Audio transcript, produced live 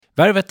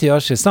Värvet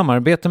görs i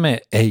samarbete med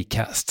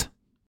Acast.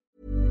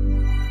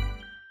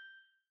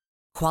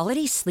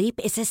 Quality sleep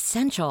is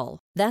essential.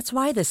 That's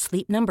why the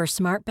Sleep Number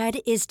Smart Bed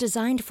is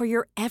designed for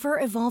your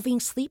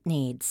ever-evolving sleep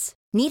needs.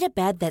 Need a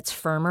bed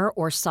that's firmer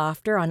or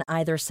softer on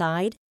either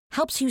side?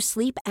 Helps you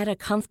sleep at a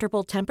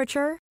comfortable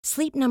temperature?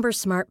 Sleep Number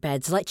Smart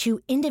Beds let you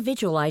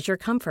individualize your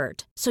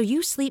comfort, so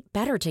you sleep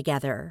better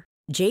together.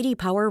 J.D.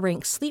 Power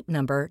ranks Sleep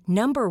Number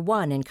number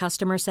 1 in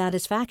customer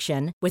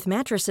satisfaction with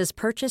mattresses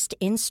purchased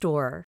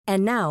in-store.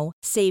 And now,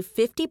 save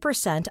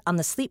 50% on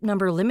the Sleep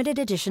Number Limited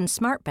Edition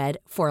Smart Bed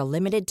for a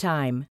limited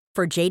time.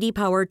 For J.D.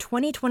 Power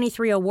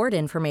 2023 award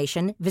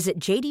information, visit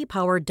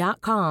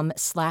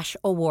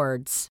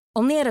jdpower.com/awards.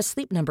 Only at a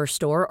Sleep Number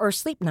store or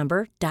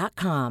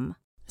sleepnumber.com.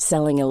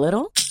 Selling a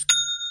little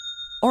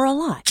or a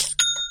lot?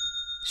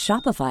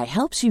 Shopify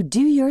helps you do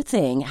your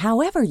thing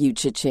however you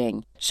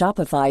cha-ching.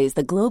 Shopify is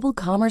the global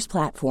commerce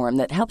platform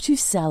that helps you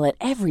sell at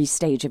every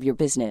stage of your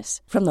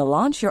business. From the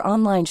launch your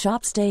online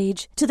shop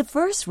stage to the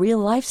first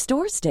real-life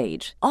store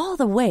stage, all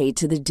the way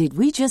to the did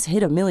we just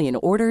hit a million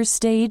orders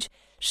stage.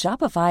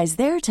 Shopify is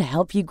there to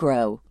help you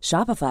grow.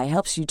 Shopify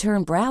helps you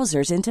turn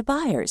browsers into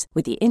buyers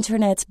with the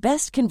internet's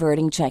best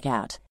converting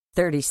checkout.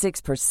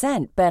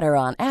 36% better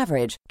on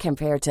average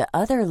compared to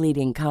other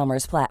leading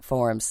commerce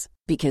platforms.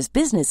 Because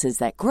businesses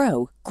that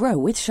grow, grow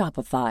with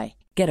Shopify.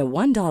 Get a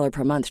 $1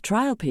 per month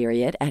trial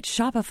period at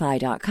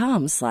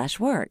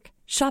shopify.com/work.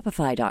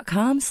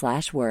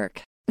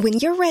 Shopify.com/work. When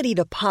you're ready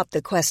to pop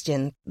the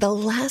question, the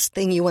last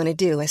thing you want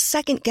to do is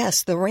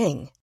second-guess the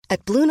ring.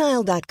 At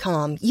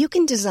BlueNile.com, you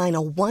can design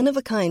a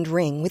one-of-a-kind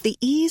ring with the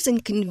ease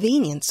and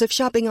convenience of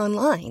shopping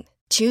online.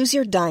 Choose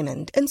your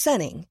diamond and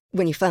setting.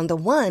 When you find the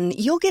one,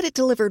 you'll get it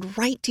delivered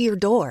right to your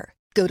door.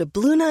 Go to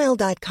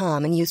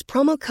BlueNile.com and use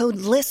promo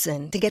code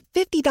LISTEN to get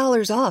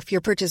 $50 off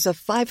your purchase of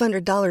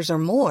 $500 or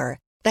more.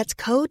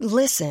 That's code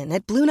LISTEN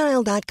at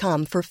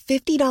BlueNile.com for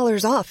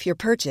 $50 off your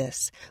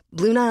purchase.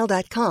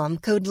 BlueNile.com,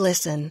 code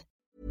LISTEN.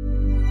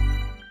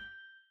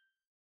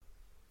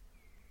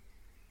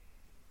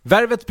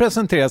 Värvet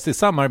presenteras i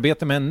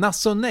samarbete med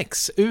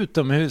Nasonex,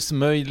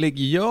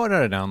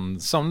 utomhusmöjliggöraren,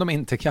 som de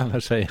inte kallar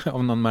sig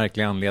av någon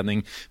märklig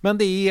anledning. Men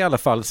det är i alla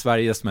fall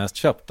Sveriges mest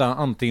köpta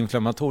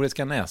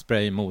antiinflammatoriska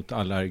nässpray mot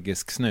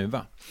allergisk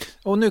snuva.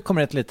 Och nu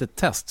kommer ett litet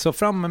test, så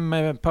fram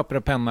med papper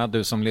och penna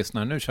du som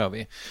lyssnar, nu kör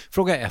vi.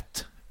 Fråga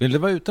 1. Vill du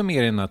vara ute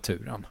mer i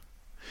naturen?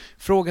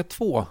 Fråga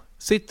 2.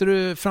 Sitter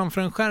du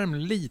framför en skärm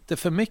lite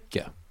för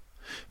mycket?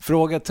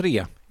 Fråga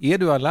 3. Är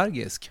du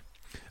allergisk?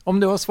 Om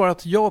du har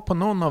svarat ja på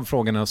någon av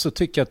frågorna så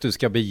tycker jag att du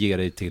ska bege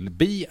dig till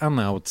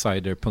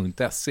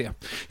beanoutsider.se.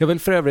 Jag vill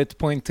för övrigt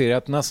poängtera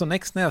att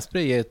Nasonex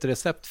nässpray är ett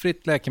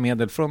receptfritt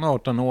läkemedel från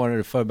 18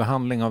 år för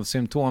behandling av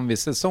symptom vid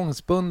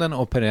säsongsbunden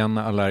och perenn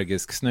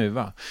allergisk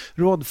snuva.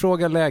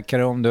 Rådfråga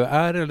läkare om du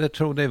är eller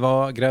tror dig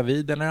vara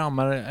gravid eller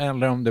ammar,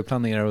 eller om du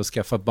planerar att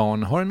skaffa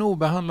barn, har en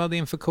obehandlad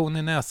infektion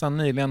i näsan,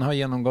 nyligen har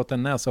genomgått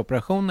en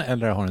näsoperation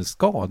eller har en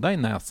skada i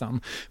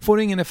näsan.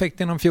 Får ingen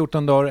effekt inom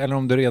 14 dagar eller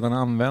om du redan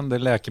använder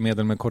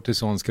läkemedel med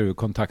kortison ska du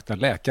kontakta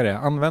läkare.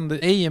 Använd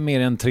ej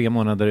mer än 3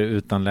 månader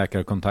utan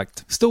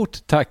läkarkontakt.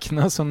 Stort tack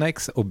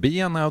Nasonex och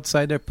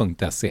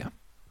beanoutsider.se.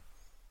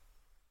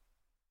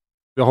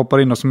 Jag hoppar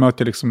in och så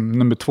möter jag liksom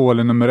nummer 2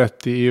 eller nummer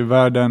 1 i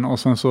världen och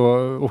sen så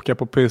åker jag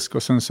på pisk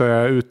och sen så är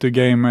jag ute i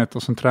gamet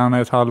och sen tränar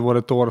jag ett halvår,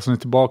 ett år och sen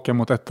tillbaka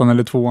mot 1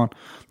 eller 2.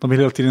 De vill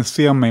hela tiden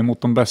se mig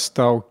mot de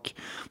bästa och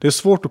det är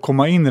svårt att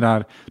komma in i det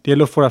här. Det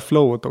gäller att få det här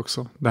flowet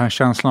också. Den här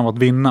känslan av att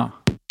vinna.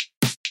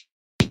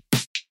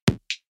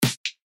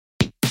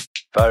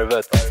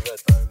 Värvet.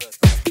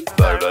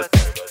 Värvet.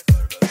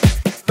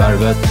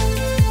 Värvet.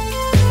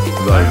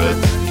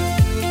 Värvet.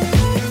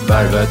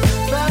 Värvet.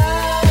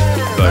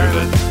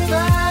 Värvet.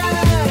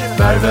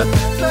 Värvet.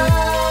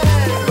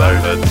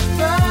 Värvet.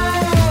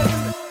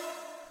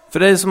 För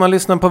dig som har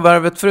lyssnat på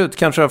Värvet förut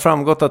kanske det har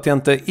framgått att jag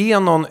inte är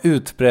någon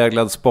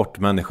utpräglad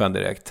sportmänniska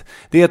direkt.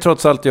 Det är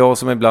trots allt jag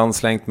som ibland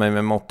slängt mig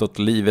med mottot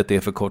livet är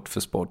för kort för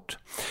sport.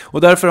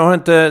 Och därför har det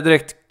inte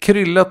direkt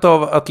kryllat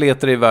av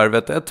atleter i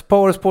Värvet. Ett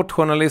par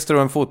sportjournalister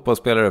och en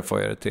fotbollsspelare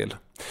får jag det till.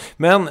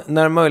 Men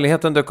när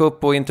möjligheten dök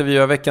upp och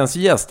intervjua veckans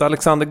gäst,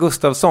 Alexander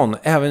Gustafsson,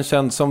 även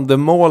känd som The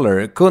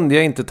Mauler, kunde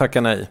jag inte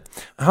tacka nej.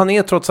 Han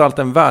är trots allt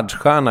en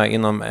världsstjärna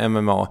inom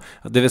MMA,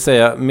 det vill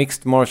säga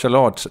Mixed Martial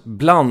Arts,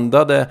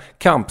 blandade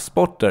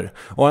kampsporter.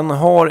 Och han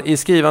har i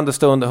skrivande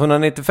stund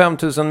 195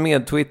 000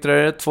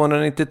 medtwittrare,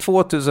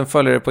 292 000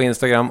 följare på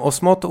Instagram och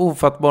smått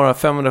ofattbara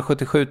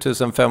 577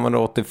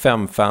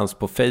 585 fans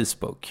på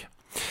Facebook.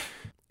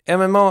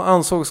 MMA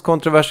ansågs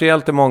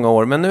kontroversiellt i många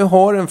år, men nu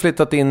har den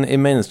flyttat in i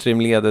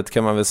mainstream-ledet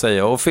kan man väl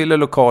säga och fyller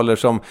lokaler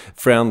som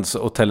Friends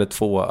och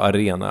Tele2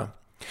 Arena.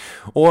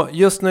 Och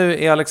just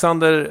nu är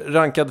Alexander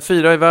rankad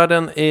 4 i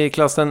världen i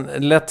klassen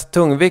lätt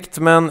tungvikt,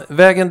 men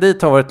vägen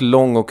dit har varit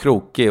lång och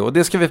krokig och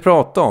det ska vi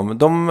prata om.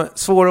 De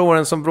svåra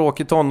åren som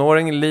bråkig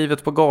tonåring,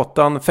 livet på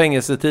gatan,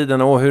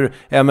 fängelsetiden och hur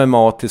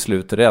MMA till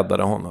slut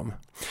räddade honom.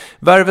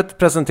 Värvet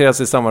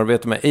presenteras i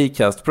samarbete med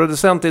Acast.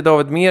 Producent är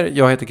David Mer,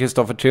 jag heter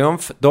Kristoffer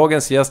Triumf.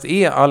 Dagens gäst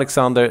är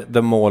Alexander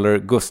The Mauler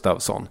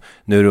Gustafsson.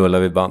 Nu rullar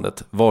vi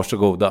bandet.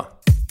 Varsågoda.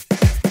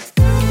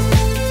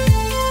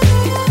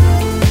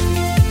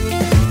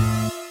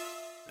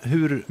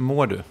 Hur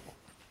mår du?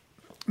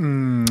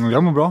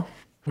 Jag mår bra.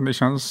 Det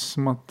känns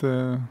som att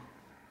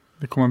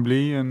det kommer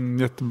bli en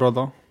jättebra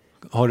dag.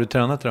 Har du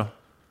tränat idag?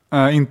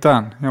 Inte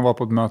än. Jag var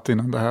på ett möte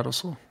innan det här och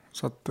så.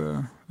 Så att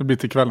det blir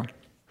till kvällen.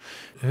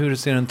 Hur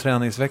ser en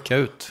träningsvecka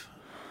ut?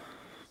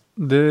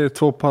 Det är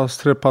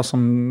 3 pass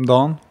om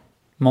dagen.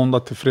 Måndag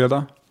till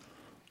fredag.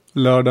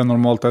 Lördag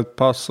normalt 1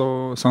 pass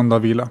och söndag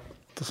vila.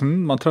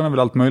 Sen, man tränar väl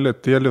allt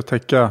möjligt. Det gäller att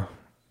täcka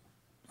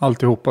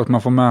alltihopa. Att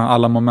man får med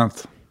alla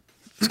moment.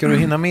 Ska du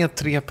hinna med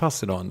 3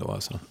 pass idag ändå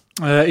alltså?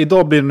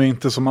 Idag blir det nog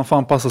inte så. Man får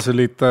anpassa sig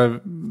lite.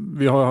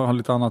 Vi har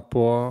lite annat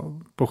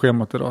på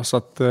schemat idag. Så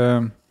att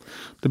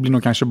det blir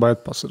nog kanske bara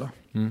 1 pass idag.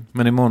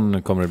 Men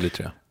imorgon kommer det bli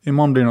 3?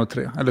 Imorgon blir det nog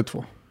 3 eller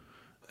 2.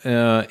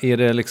 Är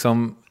det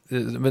liksom...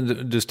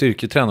 Du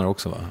styrketränar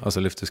också va? Alltså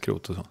lyfter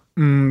skrot och så?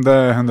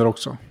 Det händer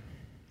också.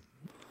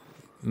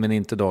 Men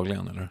inte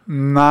dagligen eller?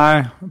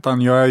 Nej,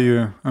 utan jag är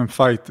ju en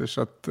fighter.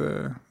 Så att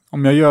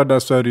om jag gör det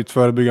så är det ett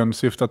förebyggande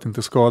syfte att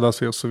inte skada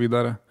sig och så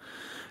vidare.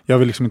 Jag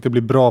vill liksom inte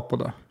bli bra på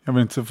det. Jag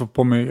vill inte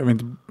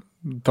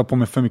ta på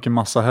mig för mycket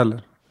massa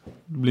heller.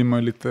 Då blir man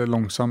ju lite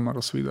långsammare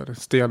och så vidare.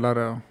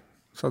 Stelare.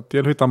 Så att det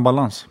gäller att hitta en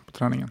balans på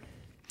träningen.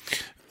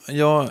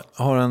 Jag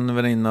har en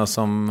väninna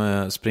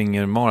som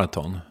springer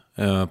maraton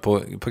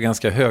på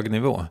ganska hög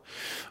nivå.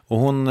 Och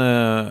hon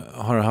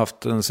har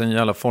haft en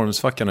jävla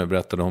formsvacka nu,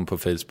 berättade hon på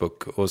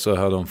Facebook. Och så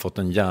hade hon fått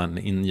en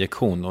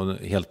hjärninjektion och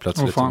helt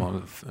plötsligt var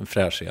hon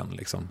fräsch igen.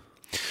 Liksom.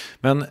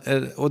 Men,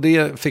 och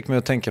det fick mig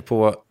att tänka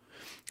på,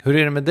 hur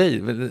är det med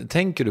dig?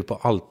 Tänker du på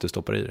allt du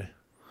stoppar i dig?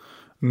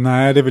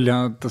 Nej, det vill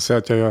jag inte säga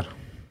att jag gör.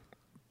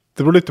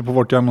 Det beror lite på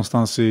vart jag är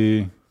någonstans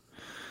i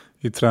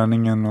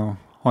träningen. Och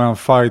har jag en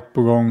fight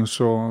på gång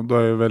så då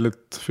är jag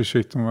väldigt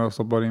försiktig med vad jag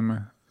stoppar i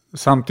mig.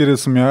 Samtidigt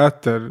som jag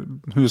äter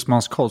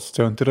husmanskost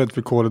så jag är inte rädd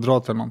för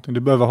kolhydrater eller någonting. Du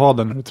behöver ha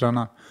den när du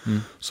tränar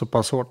så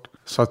pass hårt.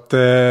 Så att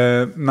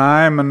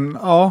nej, men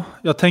ja,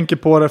 jag tänker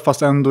på det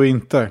fast ändå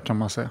inte, kan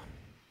man säga.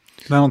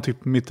 Det är någonting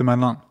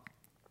mittemellan.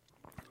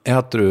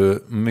 Äter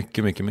du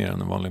mycket, mycket mer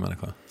än en vanlig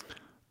människa?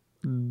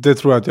 Det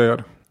tror jag att jag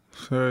gör.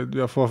 Så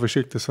jag får vara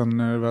försiktig sen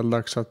när det är väl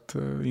dags att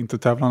inte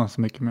tävla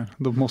så mycket mer.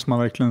 Då måste man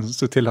verkligen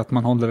se till att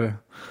man håller det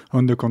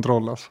under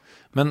kontroll. Alltså.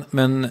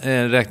 Men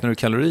räknar du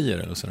kalorier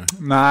eller sådär?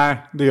 Nej,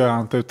 det gör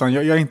jag inte. Utan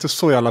jag är inte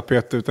så jävla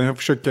petig, utan jag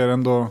försöker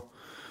ändå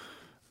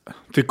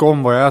tycka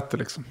om vad jag äter.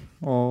 Liksom.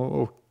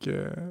 Och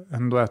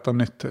ändå äta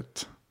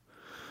nyttigt.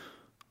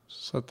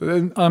 Så att,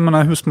 jag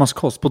menar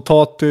husmanskost.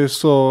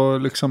 Potatis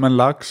och liksom en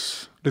lax.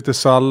 Lite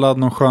sallad,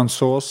 någon skön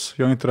sås.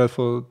 Jag är inte rädd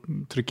för att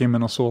trycka in med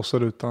några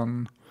såser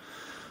utan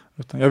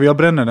jag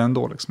bränner det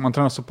ändå. Liksom. Man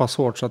tränar så pass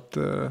hårt så att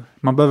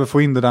man behöver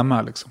få in det där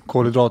med. Liksom.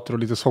 Kolhydrater och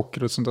lite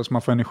socker och sånt där så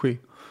man får energi.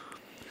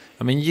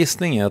 Ja, min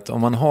gissning är att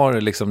om man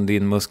har liksom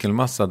din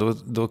muskelmassa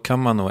då kan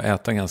man nog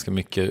äta ganska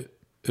mycket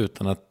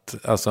utan att,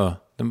 alltså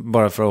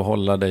bara för att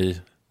hålla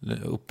dig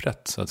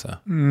upprätt så att säga.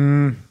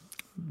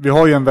 Vi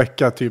har ju en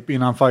vecka typ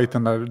innan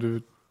fighten där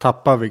du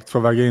tappar vikt för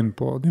att väga in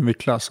på din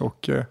viktklass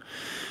och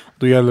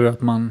då gäller det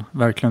att man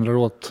verkligen drar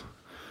åt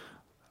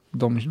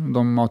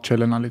de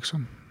matkällorna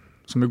liksom.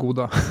 Som är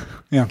goda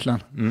egentligen.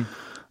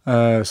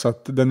 Så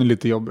att den är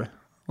lite jobbig.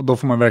 Och då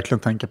får man verkligen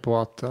tänka på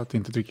att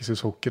inte dricka sig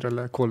socker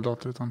eller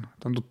kolhydrater. Utan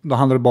då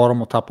handlar det bara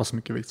om att tappa så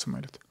mycket vikt som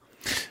möjligt.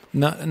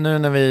 Nu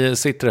när vi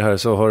sitter här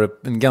så har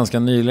det ganska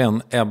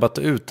nyligen ebbat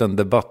ut en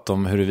debatt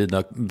om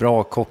huruvida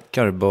bra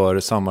kockar bör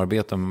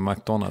samarbeta med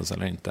McDonald's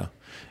eller inte.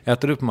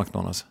 Äter du på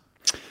McDonald's?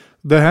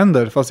 Det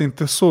händer, fast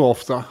inte så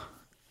ofta.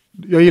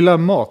 Jag gillar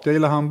mat, jag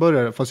gillar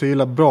hamburgare, fast jag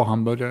gillar bra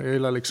hamburgare. Jag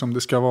gillar liksom,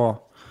 det ska vara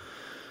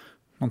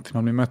någonting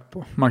man blir mätt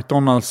på.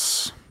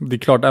 McDonald's, det är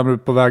klart, är du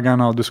på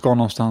vägarna och du ska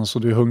någonstans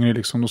och du är hungrig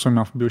liksom, då ska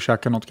man bli och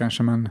käka något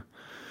kanske, men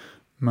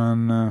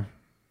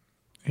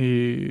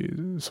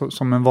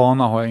som en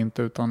vana har jag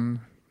inte, utan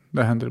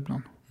det händer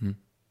ibland.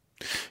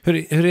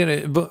 Hur är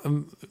det?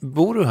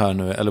 Bor du här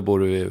nu eller bor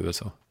du i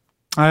USA?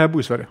 Nej, jag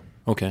bor i Sverige.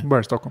 Okej. Bor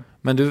i Stockholm.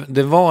 Men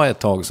det var ett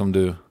tag som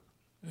du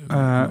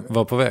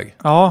var på väg?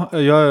 Ja,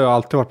 jag har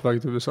alltid varit på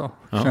väg till USA.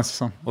 Ja. Känns det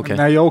som. Okay.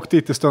 Nej, jag åkte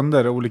dit i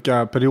stunder,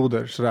 olika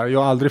perioder. Sådär. Jag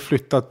har aldrig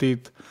flyttat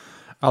dit.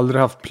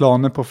 Aldrig haft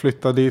planer på att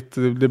flytta dit.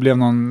 Det blev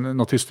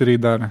något hysteri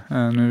där.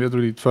 Nu jag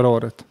drog dit förra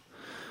året.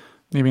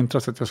 I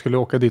vintras att jag skulle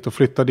åka dit och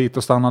flytta dit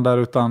och stanna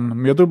där.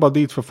 Men jag drog bara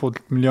dit för att få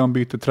ett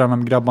miljöombyte. Träna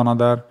med grabbarna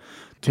där.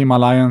 Team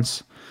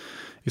Alliance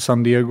i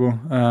San Diego.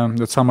 Det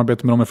är ett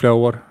samarbete med dem i flera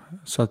år.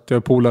 Så att jag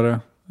är polare,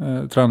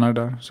 tränare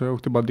där. Så jag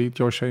åkte bara dit,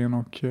 jag och tjejen,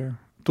 och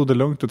tog det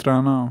lugnt att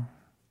träna.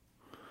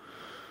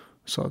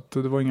 Så att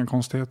det var inga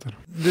konstigheter.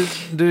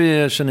 Du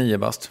är 29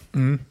 bast.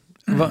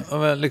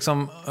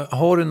 Liksom,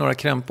 har du några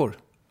krämpor?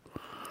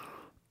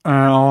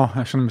 Ja,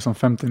 jag känner mig som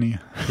 59.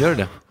 Gör du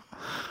det?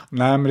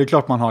 Nej, men det är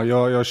klart man har.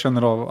 Jag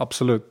känner av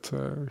absolut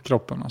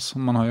kroppen. Alltså.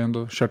 Man har ju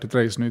ändå kört ett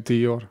race nu i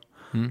 10 år.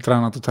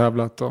 Tränat och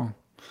tävlat.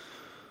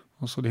 Och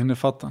Och så det hinner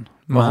fatten.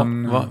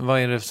 Vad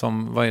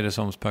är det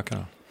som spökar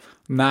då?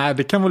 Nej,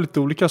 det kan vara lite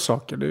olika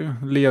saker. Det är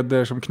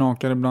leder som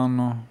knakar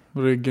ibland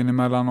och ryggen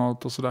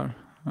emellanåt och sådär.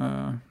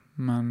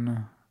 Men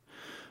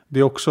det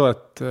är också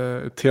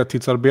ett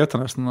heltidsarbete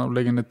nästan att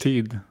lägga ner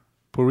tid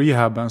på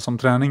rehaben som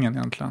träningen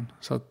egentligen.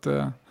 Så att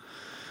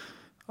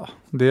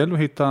det gäller att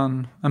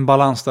hitta en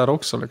balans där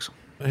också liksom.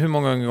 Hur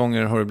många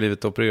gånger har du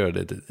blivit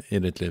opererad i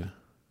ditt liv?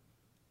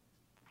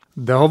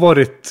 Det har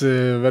varit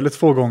väldigt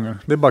få gånger.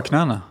 Det är bara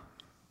knäna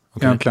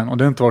egentligen. Och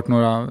det har inte varit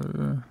några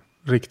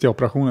riktiga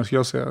operationer ska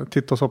jag säga.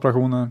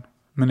 Titthålsoperationer,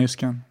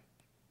 menisken.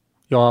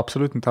 Jag har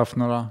absolut inte haft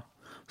några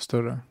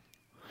större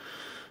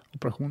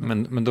operationer.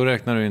 Men då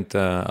räknar du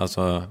inte,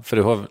 alltså, för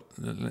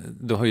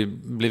du har ju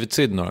blivit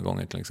sydd några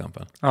gånger till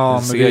exempel.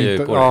 Ja, det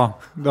men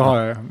det har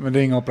jag. Men det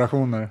är inga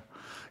operationer.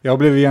 Jag har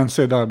blivit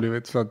igensydd, har jag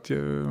blivit, så att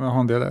jag har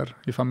en del där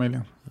i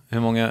familjen.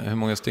 Hur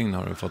många stygn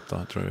har du fått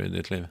då, tror du, i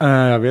ditt liv?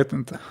 Jag vet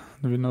inte.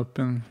 Det vill nog upp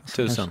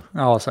 1000?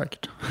 Ja,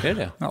 säkert. Är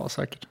det? Ja,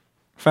 säkert.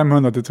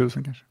 500 till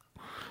 1000 kanske.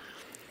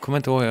 Kommer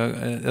inte ihåg,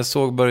 jag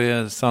såg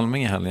Börje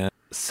Salming i helgen.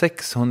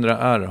 600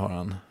 R har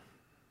han.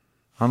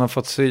 Han har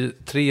fått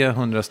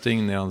 300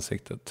 stygn i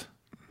ansiktet.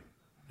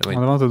 Det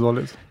var inte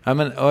dåligt. Ja,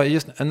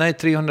 men,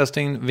 300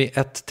 stygn vid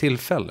ett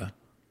tillfälle.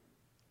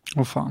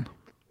 Åh fan.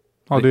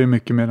 Ja, det är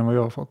mycket mer än vad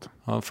jag har fått.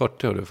 Ja,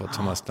 40 har du fått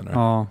som mest, eller?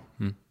 Ja,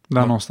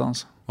 där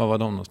någonstans. Var var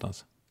de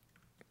någonstans?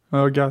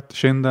 Ögat,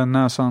 kinden,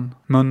 näsan,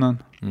 munnen.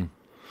 Mm.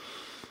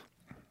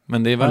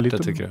 Men det är värt det,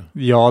 tycker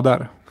du? Ja,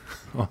 där.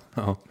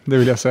 Ja. Det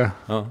vill jag säga.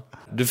 Ja.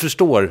 Du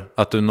förstår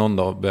att du någon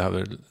dag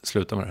behöver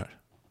sluta med det här?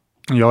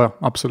 Ja,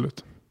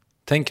 absolut.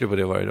 Tänker du på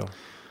det varje dag?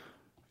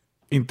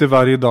 Inte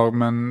varje dag,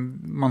 men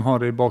man har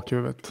det i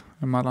bakhuvudet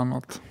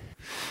emellanåt.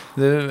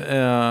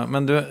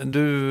 Men du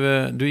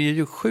är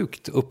ju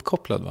sjukt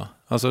uppkopplad, va?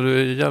 Alltså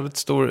du är jävligt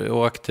stor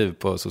och aktiv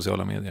på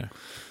sociala medier.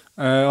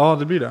 Ja,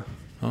 det blir det.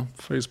 Ja.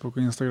 Facebook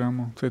och Instagram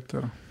och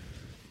Twitter.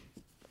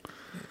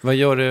 Vad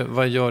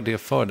gör det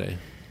för dig?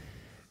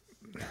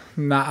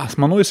 Nej, alltså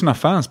man har ju sina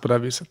fans på det här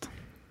viset.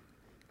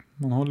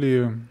 Man håller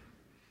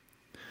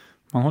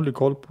ju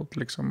koll på det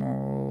liksom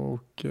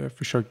och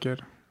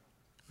försöker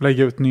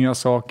lägga ut nya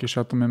saker så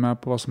att de är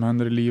med på vad som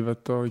händer i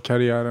livet och i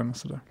karriären och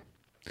sådär.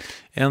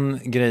 En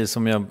grej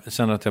som jag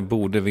känner att jag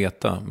borde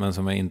veta men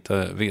som jag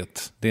inte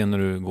vet, det är när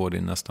du går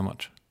din nästa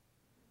match.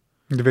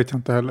 Det vet jag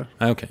inte heller.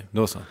 Nej, okej,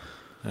 då så.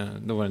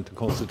 Då var det inte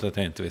konstigt att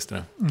jag inte visste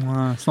det.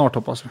 Nej, snart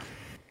hoppas jag.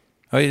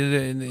 Ja,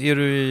 är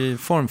du i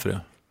form för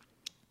det?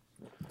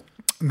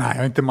 Nej,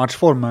 jag är inte i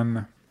matchform,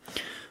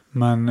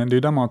 men det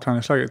är där man har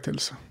träningsläget till.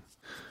 Så.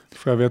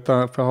 Får jag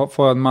veta, får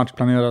jag en match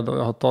planerad och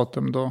jag har ett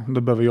datum, då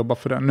behöver jag jobba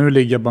för det. Nu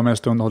ligger jag bara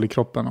mest och underhåller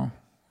kroppen och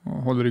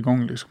håller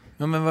igång liksom.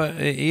 Ja, men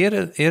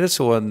är det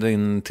så att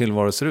din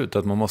tillvaro ser ut?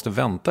 Att man måste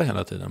vänta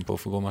hela tiden på att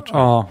få gå matcher?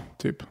 Ja,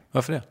 typ.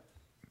 Varför det?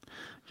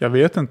 Jag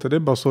vet inte, det är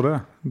bara så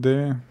det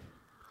är.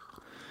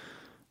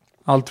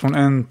 Allt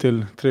från 1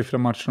 till 3-4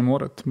 matcher om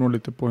året. Det beror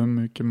lite på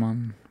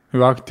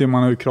hur aktiv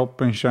man är, hur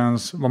kroppen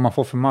känns, vad man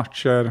får för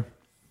matcher.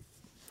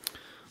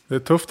 Det är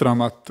tufft det där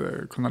med att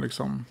kunna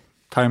liksom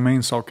tajma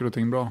in saker och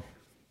ting bra.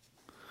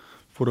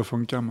 Får det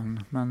funka.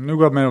 Men nu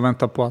går jag med och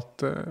väntar på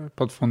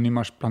att få en ny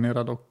match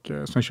planerad och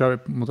sen kör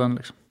vi mot den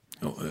liksom.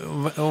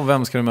 Och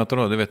vem ska du möta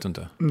då? Det vet du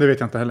inte. Det vet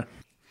jag inte heller.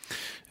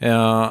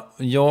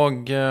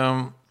 Jag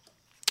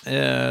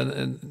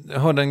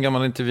hörde en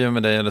gammal intervju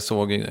med dig, eller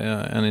såg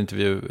en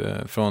intervju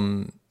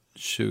från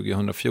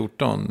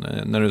 2014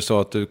 när du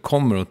sa att du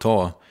kommer att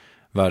ta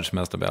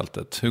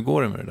världsmästarbältet. Hur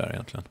går det med det där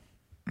egentligen?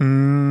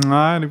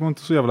 Nej, det går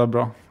inte så jävla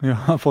bra. Jag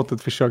har fått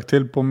ett försök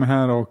till på mig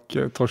här och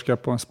torskade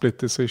på en split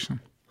decision.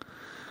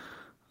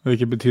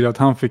 Vilket betyder att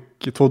han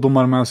fick 2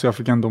 domare med så jag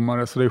fick en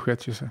domare, så det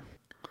sket ju sig.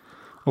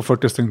 Och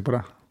 40 stygn på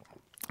det.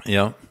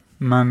 Ja.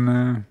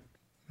 Men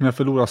jag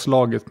förlorar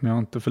slaget, men jag har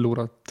inte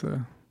förlorat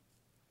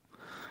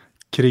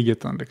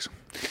kriget än liksom.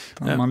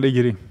 Man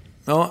ligger i.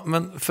 Ja,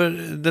 men för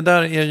det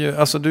där är ju,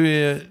 alltså du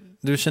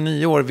är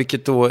 29 år,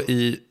 vilket då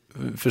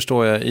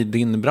förstår jag, i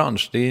din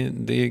bransch,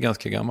 det är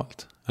ganska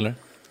gammalt, eller?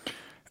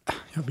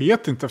 Jag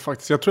vet inte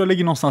faktiskt. Jag tror jag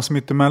ligger någonstans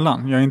mitt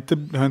emellan. Jag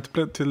hör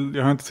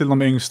inte till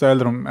de yngsta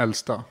eller de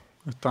äldsta.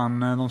 Utan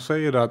de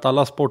säger att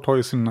alla sport har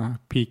ju sina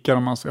pikar.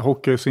 Om man säger.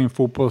 Hockey har sin,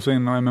 fotboll har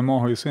sin och MMA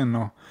har ju sin.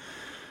 Och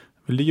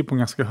vi ligger på en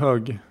ganska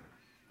hög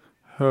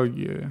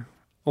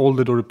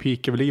ålder då det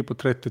pikar. Vi ligger på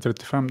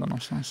 30-35 där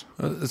någonstans.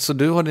 Så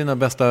du har dina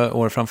bästa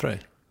år framför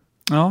dig?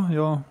 Ja,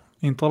 jag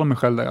intalar mig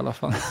själv där i alla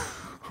fall.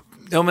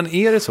 Ja, men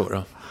är det så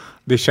då?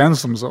 Det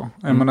känns som så.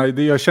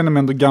 Jag känner mig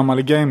ändå gammal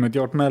i gamet.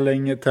 Jag har varit med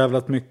länge,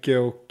 tävlat mycket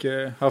och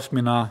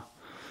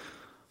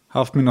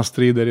haft mina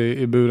strider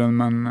i buren.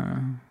 Men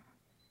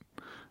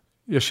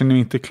jag känner mig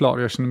inte klar.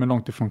 Jag känner mig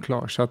långt ifrån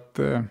klar. Så att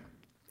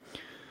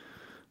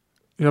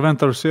jag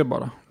väntar och ser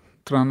bara.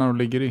 Tränar och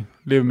ligger i.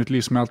 Lever mitt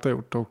liv som jag alltid har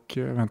gjort. Och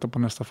väntar på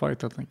nästa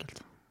fight helt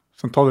enkelt.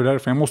 Sen tar vi det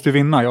därifrån. Jag måste ju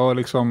vinna.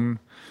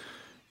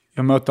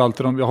 jag möter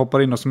alltid dem. Jag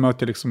hoppar in och så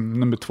möter jag liksom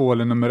nummer 2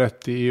 eller nummer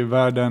 1 i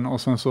världen.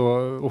 Och sen så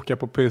åker jag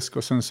på pisk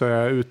och sen så är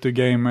jag ute i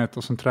gamet.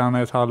 Och sen tränar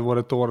jag ett halvår,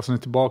 ett år och sen är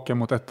jag tillbaka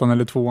mot 1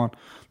 eller 2.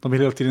 De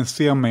vill hela tiden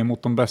se mig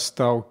mot de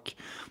bästa. Och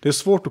det är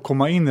svårt att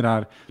komma in i det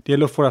här. Det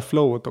gäller att få det här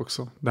flowet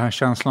också. Den här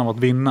känslan av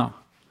att vinna.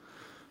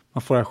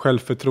 Man får det här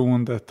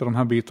självförtroendet och de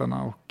här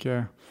bitarna. Och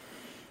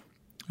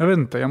jag vet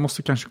inte, jag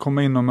måste kanske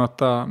komma in och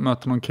möta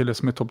någon kille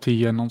som är topp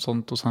 10 eller något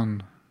sånt. Och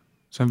sen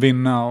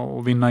vinna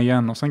och vinna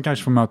igen. Och sen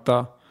kanske få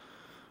möta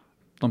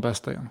de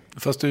bästa igen.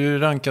 Fast du är ju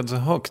rankad så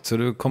högt så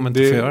du kommer inte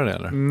få göra det,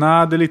 eller?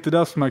 Nej, det är lite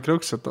där som är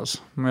kruxet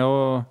alltså.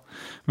 Men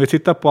vi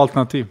tittar på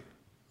alternativ.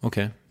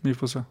 Okej. Vi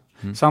får se.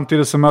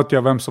 Samtidigt så möter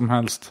jag vem som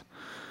helst.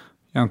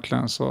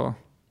 Egentligen så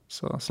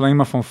länge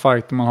man får en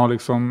fight och man har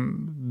liksom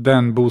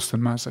den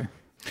boosten med sig.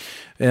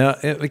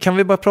 Kan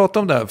vi bara prata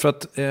om det här? För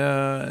att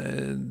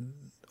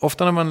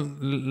ofta när man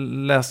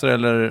läser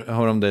eller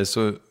hör om dig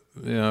så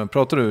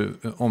pratar du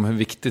om hur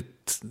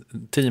viktigt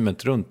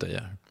teamet runt dig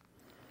är.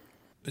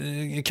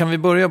 Kan vi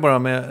börja bara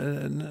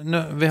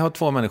med... vi har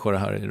 2 människor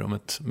här i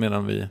rummet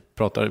medan vi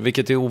pratar.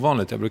 Vilket är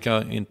ovanligt. Jag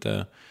brukar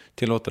inte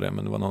tillåta det.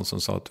 Men det var någon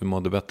som sa att vi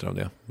mådde bättre av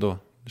det. Då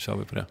kör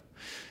vi på det.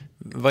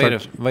 Vad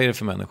är det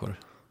för människor?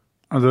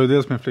 Ja, det är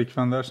dels min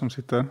flickvän där som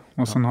sitter.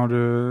 Och sen har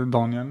du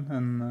Daniel,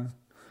 en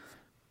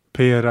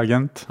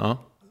PR-agent. Ja.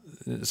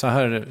 Så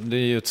här, det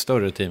är ju ett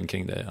större team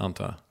kring dig,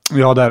 antar jag.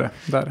 Ja, det är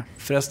det.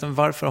 Förresten,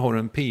 varför har du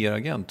en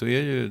PR-agent? Du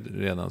är ju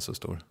redan så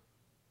stor.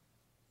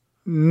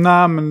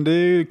 Nej, men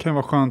det kan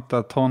vara skönt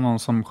att ha någon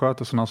som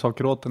sköter sådana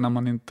saker åt när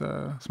man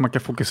inte, så man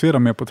kan fokusera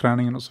mer på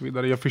träningen och så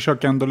vidare. Jag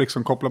försöker ändå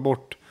liksom koppla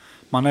bort,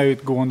 man är ju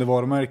ett gående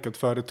varumärke, ett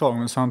företag,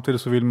 men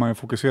samtidigt så vill man ju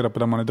fokusera på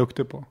det man är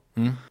duktig på.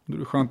 Det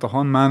är skönt att ha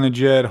en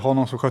manager, ha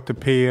någon som sköter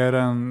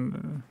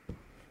PR:en,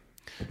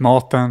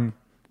 maten,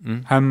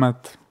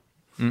 hemmet.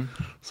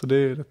 Så det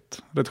är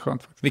rätt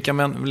skönt faktiskt.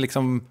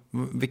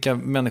 Vilka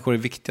människor är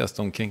viktigast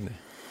omkring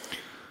dig?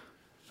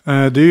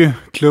 Det är ju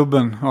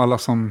klubben och alla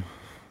som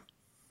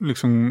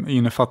liksom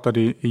innefattade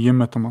i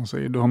gymmet, om man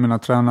säger. Du har mina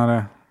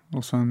tränare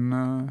och sen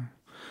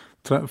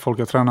folk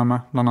jag tränar med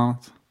bland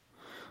annat.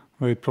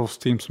 Vi har ett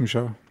proffsteam som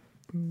kör.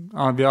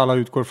 Vi alla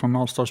utgår från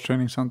Allstars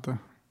Training Center.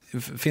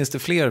 Finns det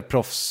fler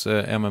proffs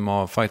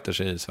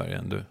MMA-fighters i Sverige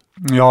än du?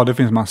 Ja, det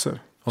finns massor.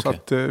 Okay. Så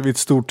att vi är ett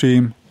stort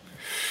team.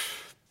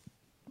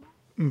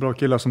 Bra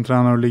killar som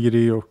tränar och ligger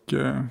i och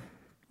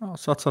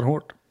satsar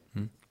hårt.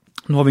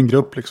 Nu har vi en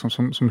grupp liksom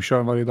som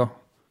kör varje dag.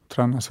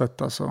 Tränar,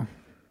 svettas och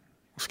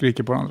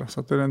skriker på varandra. Så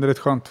att det är rätt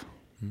skönt.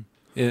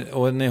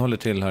 Och ni håller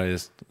till här i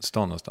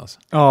stan någonstans?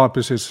 Ja,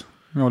 precis.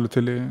 Vi håller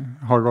till i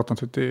Hagagatan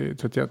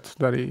 31.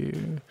 Där i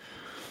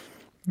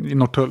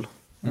Norrtull.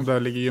 Och där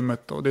ligger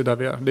gymmet och det är där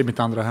vi är. Det är mitt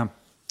andra hem.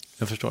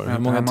 Jag förstår.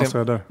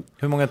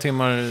 Hur många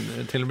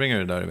timmar tillbringar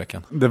du där i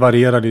veckan? Det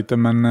varierar lite,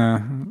 men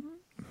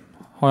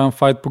har jag en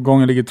fight på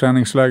gång och ligger i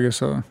träningsläge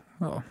så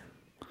ja,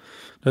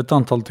 det är ett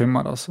antal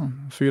timmar alltså.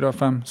 4,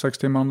 5, 6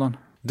 timmar om dagen.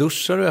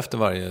 Duschar du efter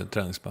varje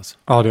träningspass?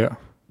 Ja, det är jag.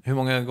 Hur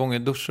många gånger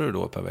duschar du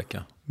då per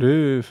vecka? Det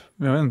är,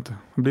 jag vet inte,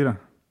 vad blir det?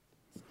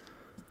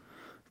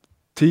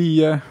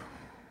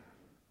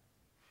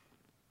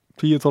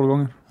 10-12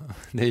 gånger.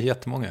 Det är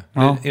jättemånga.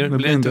 Ja, blir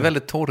det inte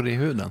väldigt torr i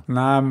huden?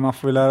 Nej, men man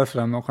får väl lära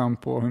sig med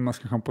schampo, hur man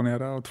ska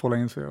schamponera och tvåla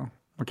in sig. Och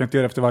man kan inte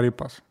göra det efter varje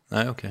pass.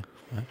 Nej, okej.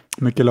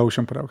 Mycket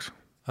lotion på det också.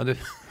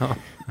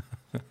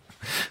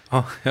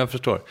 Ja, jag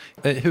förstår.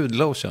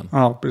 Hudlotion.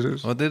 Ja,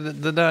 precis. Och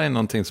det där är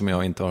någonting som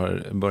jag inte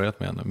har börjat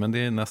med ännu. Men det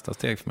är nästa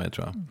steg för mig,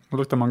 tror jag. Då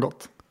luktar man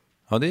gott.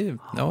 Ja, det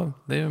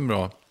är en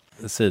bra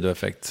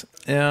sidoeffekt.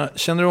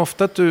 Känner du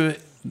ofta att du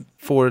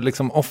får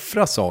liksom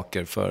offra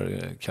saker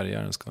för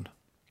karriärens skull?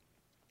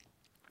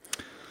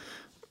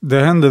 Det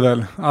händer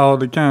väl. Ja,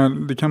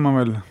 det kan man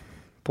väl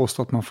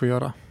påstå att man får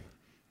göra.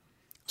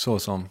 Så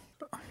som?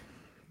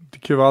 Det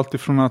kan ju vara allt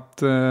ifrån att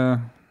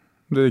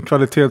det är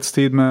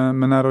kvalitetstid med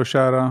nära och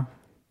kära.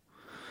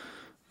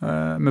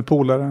 Med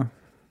polare.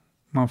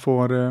 Man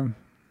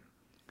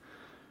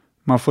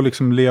får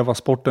liksom leva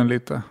sporten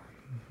lite.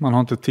 Man har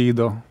inte tid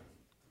att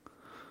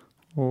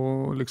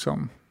och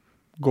liksom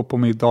gå på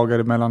middagar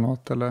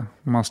emellanåt. Eller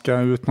om man ska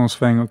ut någon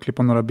sväng och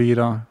klippa några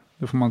bira.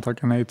 Det får man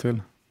tacka nej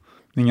till.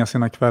 Inga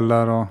sena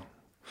kvällar och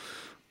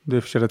det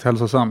är för sig rätt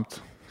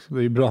hälsosamt. Så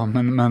det är bra.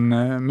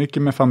 Men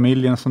mycket med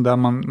familjen så där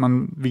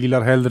man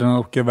vilar hellre än att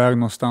åka iväg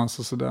någonstans.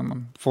 Och så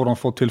där. Får de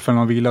få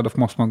tillfällen att vila, då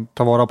måste man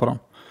ta vara på dem.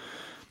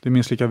 Det är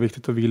minst lika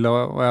viktigt att vila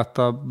och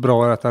äta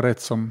bra och äta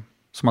rätt som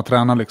att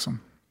träna liksom.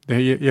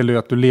 Det gäller ju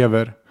att du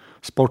lever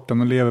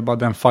sporten och lever bara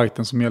den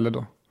fighten som gäller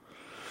då.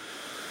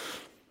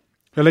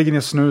 Jag lägger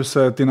ner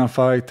snuset innan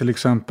fight till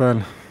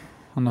exempel.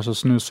 Annars så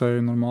snusar jag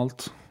ju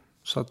normalt.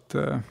 Så att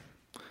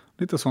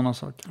lite sådana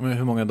saker. Men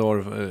hur många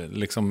dagar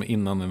liksom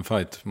innan en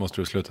fight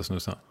måste du sluta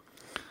snusa?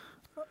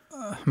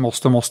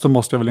 Måste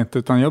jag väl inte.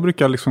 Utan jag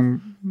brukar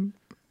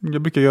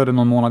göra det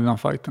någon månad innan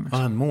fighten.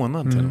 Liksom. En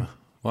månad till och med?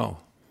 Wow.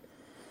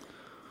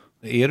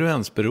 Är du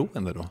ens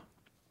beroende då?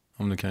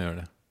 Om du kan göra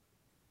det?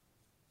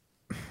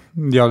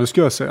 Ja, det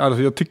skulle jag säga.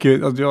 Alltså, jag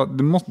tycker att det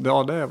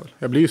är jag väl.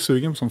 Jag blir ju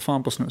sugen som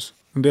fan på snus.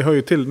 Men det hör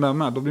ju till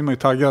med. Då blir man ju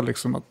taggad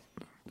liksom.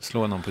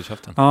 Slå någon på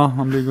käften. Ja,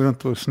 man blir går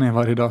runt och sned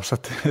varje dag. Så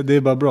att det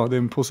är bara bra, det är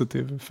en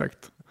positiv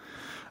effekt.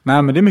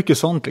 Nej, men det är mycket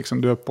sånt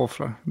liksom du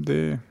uppoffrar.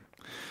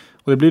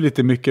 Och det blir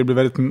lite mycket, det blir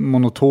väldigt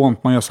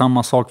monotont. Man gör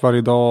samma sak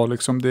varje dag.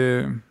 Liksom det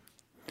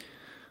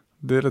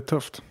är rätt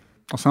tufft.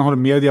 Och sen har du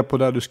media på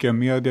det, du ska göra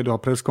media, du har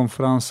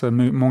presskonferenser,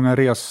 många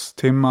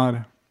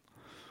restimmar.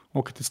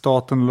 Åker till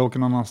staten eller åker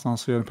någon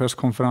annanstans och gör en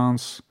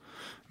presskonferens.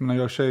 Men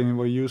jag och tjejen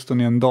var i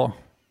Houston i en dag.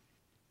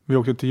 Vi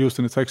åkte till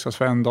Houston i Texas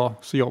för en dag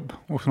så jobb.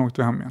 Och sen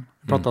åkte vi hem igen.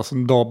 Vi pratade alltså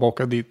en dag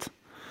baka dit.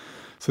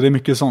 Så det är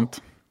mycket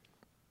sånt.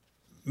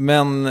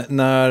 Men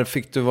när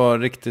fick du vara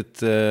riktigt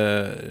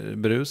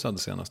berusad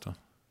senast då?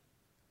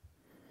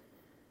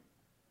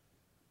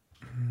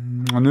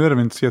 Ja, nu är det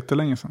väl inte så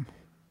jättelänge sedan.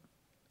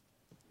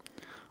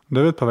 Det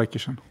är väl ett par veckor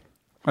sedan.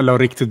 Eller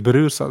riktigt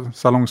berusad,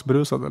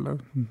 salongsberusad eller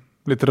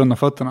lite runda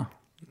fötterna.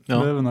 Ja.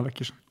 Det är väl några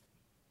veckor sedan.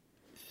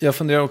 Jag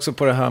funderar också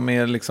på det här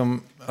med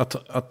liksom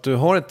att du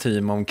har ett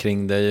team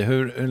omkring dig.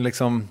 Hur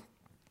liksom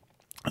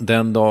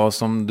den dag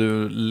som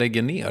du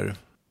lägger ner,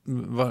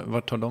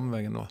 vart tar de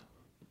vägen då?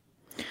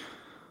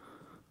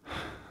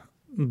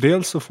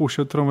 Dels så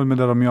fortsätter de väl med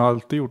det de har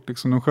alltid gjort.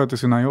 Liksom. De sköter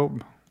sina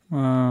jobb.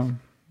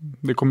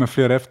 Det kommer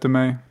fler efter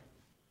mig.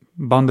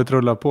 Bandet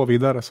rullar på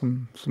vidare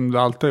som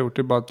det alltid har gjort.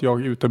 Det är bara att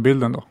jag är ute ur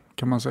bilden då,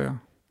 kan man säga.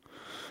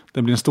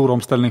 Det blir en stor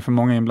omställning för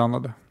många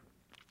inblandade.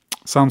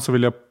 Samt så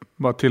vill jag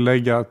bara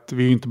tillägga att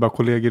vi är inte bara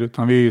kollegor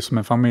utan vi är ju som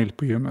en familj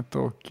på gymmet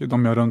och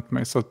de är runt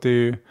mig. Så att det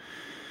är,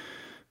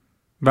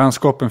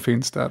 vänskapen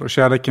finns där och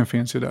kärleken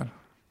finns ju där.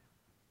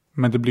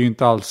 Men det blir ju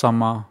inte alls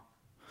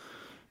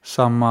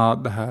samma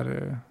den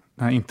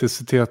här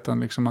intensiteten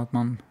liksom, att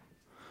man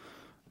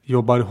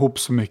jobbar ihop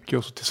så mycket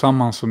och så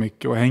tillsammans så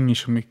mycket och hänger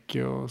så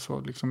mycket och så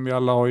liksom. Vi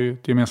alla har ju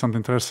ett gemensamt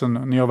intresse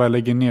nu. När jag väl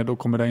lägger ner då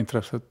kommer det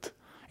intresset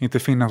inte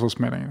finnas hos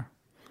mig längre.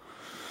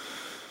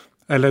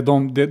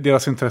 Eller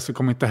deras intresse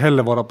kommer inte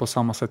heller vara på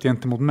samma sätt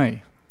gentemot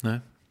mig. Nej.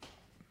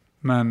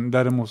 Men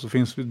däremot så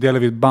delar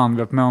vi ett band.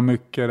 Vi har varit med om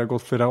mycket. Det har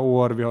gått flera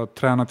år. Vi har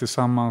tränat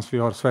tillsammans. Vi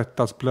har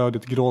svettats,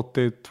 blödigt,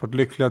 gråtit. Varit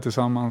lyckliga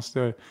tillsammans.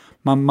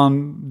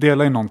 Man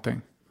delar ju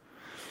någonting.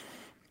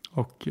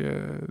 Och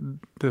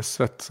det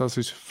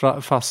svetsas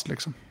fast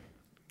liksom.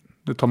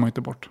 Det tar man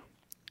inte bort.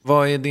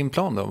 Vad är din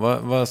plan då?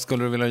 Vad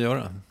skulle du vilja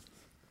göra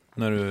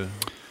när du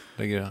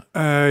lägger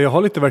det? Jag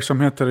har lite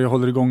verksamheter jag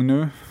håller igång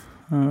nu.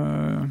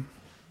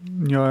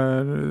 Jag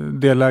är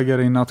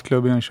delägare i en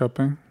nattklubb i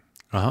Enköping.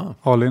 Aha.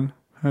 Alin.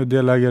 Jag är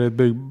delägare i ett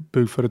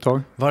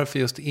byggföretag. Varför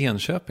just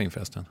Enköping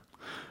förresten?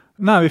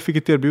 Nej, vi fick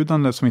ett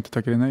erbjudande som vi inte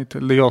tackade nej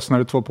till. Det är jag som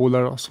är 2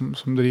 polare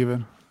som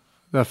driver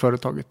det här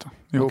företaget.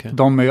 Okay.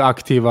 De är ju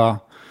aktiva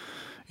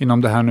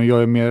inom det här nu.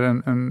 Jag är mer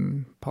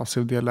en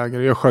passiv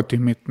delägare. Jag sköter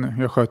ju mitt nu.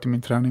 Jag sköter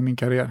min träning, min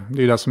karriär.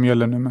 Det är det som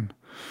gäller nu. Men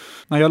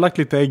jag har lagt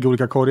lite ägg i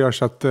olika korgar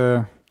så att...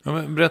 Ja,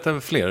 men berätta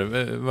fler.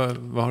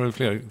 Vad har du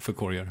fler för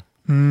korgar?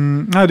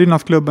 Nej, det är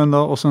nattklubben då.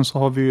 Och sen så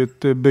har vi ju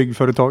ett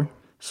byggföretag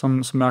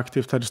som är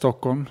aktivt här i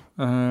Stockholm.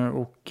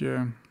 Och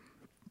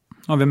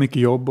ja, vi har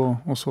mycket jobb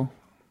och så.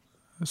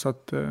 Så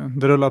att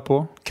det rullar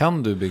på.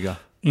 Kan du bygga?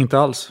 Inte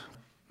alls.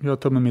 Jag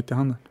tar mig mitt i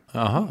handen.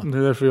 Aha. Det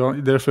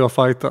är därför jag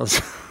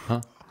fightas.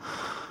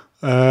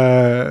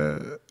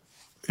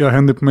 Jag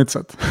händer på mitt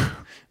sätt.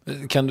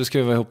 Kan du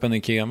skruva ihop en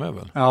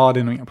IKEA-möbel? Ja, det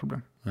är nog inga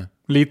problem. Nej.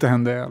 Lite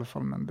händer i alla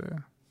fall.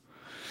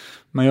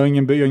 Men jag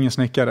är ingen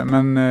snickare.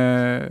 Men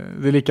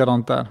det är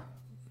likadant där.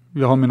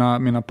 Jag har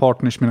mina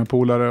partners, mina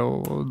polare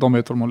och de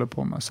vet vad de håller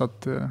på med. Så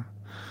att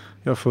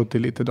jag får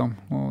till lite dem.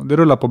 Och det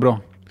rullar på bra.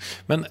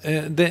 Men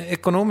det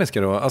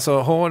ekonomiska då? Alltså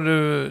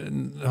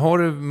har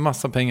du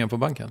massa pengar på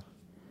banken?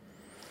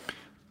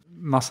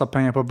 Massa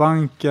pengar på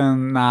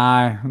banken?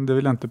 Nej, det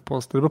vill jag inte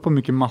påstå. Det beror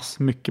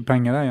på mycket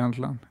pengar är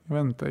egentligen. Jag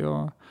vet inte.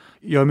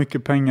 Jag har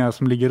mycket pengar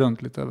som ligger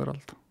runt lite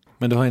överallt.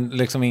 Men du har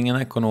liksom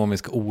ingen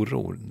ekonomisk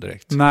oro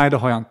direkt? Nej, det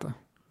har jag inte.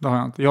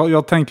 Jag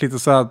har tänkt lite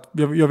så här att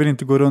jag vill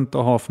inte gå runt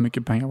och ha för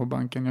mycket pengar på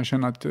banken. Jag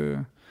känner att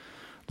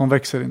de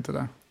växer inte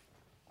där.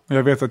 Och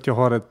jag vet att jag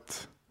har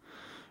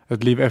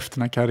ett liv efter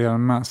den här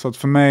karriären med. Så att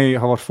för mig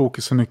har varit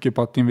fokus så mycket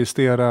på att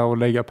investera och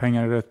lägga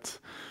pengar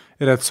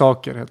i rätt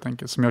saker helt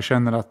enkelt. Som jag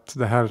känner att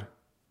det här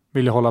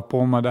vill jag hålla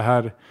på med. Det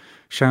här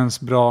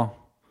känns bra.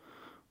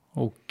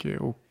 Och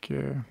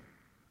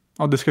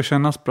ja, det ska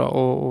kännas bra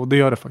och det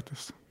gör det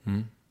faktiskt.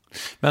 Mm.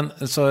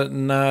 Men så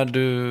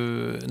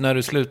när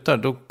du slutar,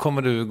 då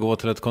kommer du gå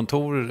till ett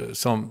kontor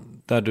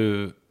där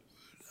du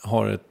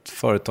har ett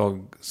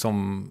företag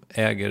som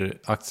äger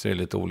aktier i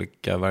lite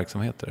olika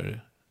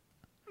verksamheter?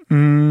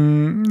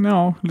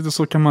 Ja, lite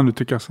så kan man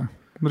uttrycka sig.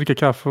 Dricka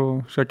kaffe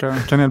och käka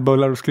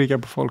kanelbullar och skrika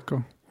på folk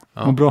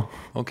och bra.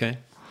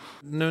 Okej.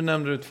 Nu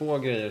nämnde du 2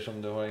 grejer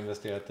som du har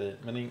investerat i,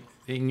 men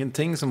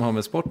ingenting som har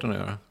med sporten att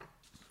göra?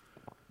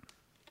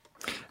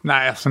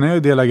 Nej, sen är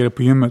jag delägare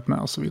på gymmet med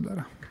och så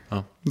vidare.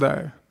 Ja.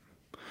 Där.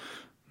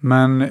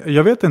 Men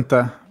jag vet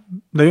inte.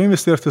 Det jag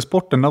investerat i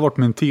sporten, det har varit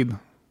min tid.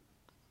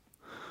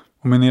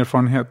 Och min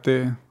erfarenhet.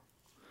 Jag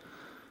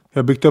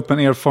har byggt upp en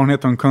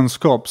erfarenhet och en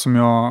kunskap som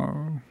jag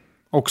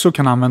också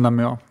kan använda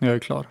mig av när jag är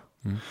klar.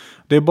 Mm.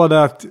 Det är bara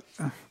det att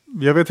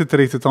Jag vet inte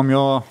riktigt om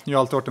jag har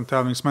alltid varit en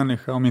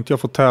tävlingsmänniska. Om inte jag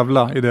får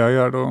tävla i det jag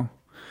gör, då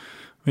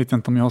vet jag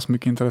inte om jag har så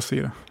mycket intresse i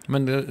det.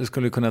 Men du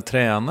skulle kunna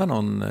träna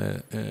någon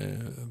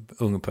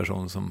ung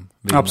person som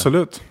vill?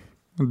 Absolut.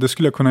 Det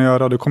skulle jag kunna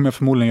göra. Det kommer jag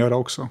förmodligen göra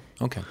också.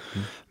 Okay.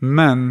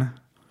 Men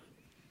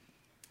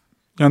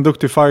jag är en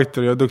duktig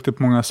fighter. Jag är duktig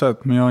på många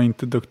sätt. Men jag är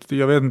inte duktig.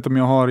 Jag vet inte om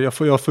jag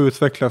får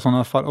utveckla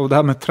sådana fall. Och det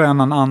här med att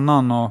träna en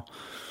annan och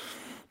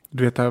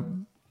du vet det här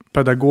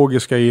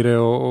pedagogiska i det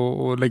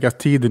och lägga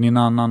tiden i en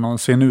annan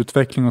och se en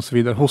utveckling och så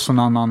vidare hos en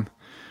annan.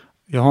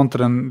 Jag har inte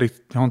den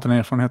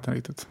erfarenheten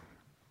riktigt.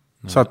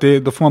 Nej. Så att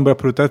då får man börja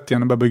på ruta 1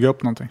 igen och börja bygga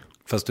upp någonting.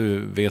 Fast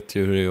du vet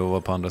ju hur det är att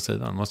vara på andra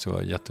sidan. Det måste ju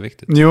vara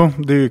jätteviktigt. Jo,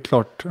 det är ju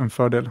klart en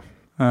fördel.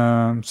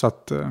 Så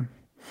att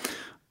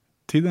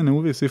tiden är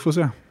oviss, vi får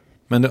se.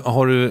 Men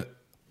har du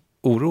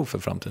oro för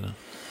framtiden?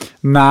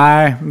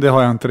 Nej, det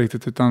har jag inte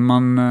riktigt. Utan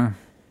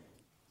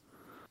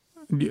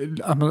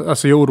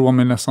alltså jag oroar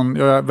mig nästan.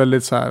 Jag är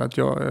väldigt så här att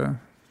jag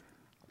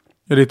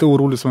är lite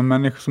orolig som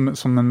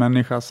en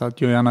människa. Så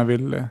att jag gärna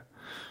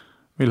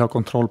vill ha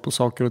kontroll på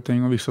saker och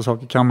ting. Och vissa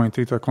saker kan man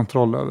inte riktigt ha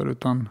kontroll över.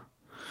 Utan,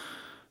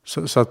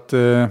 så att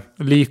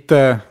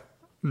lite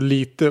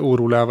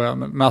orolig är jag.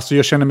 Men alltså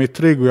jag känner mig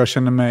trygg och jag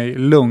känner mig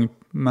lugn.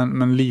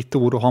 Men lite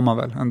oro har man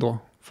väl ändå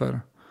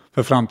för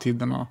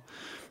framtiden.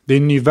 Det är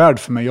en ny värld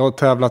för mig. Jag har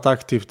tävlat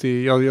aktivt.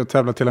 Jag har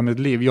tävlat hela mitt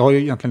liv. Jag har ju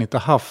egentligen inte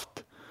haft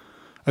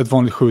ett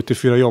vanligt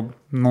 7-4 jobb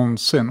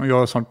någonsin. Och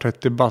jag är snart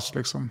 30 bast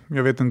liksom.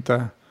 Jag vet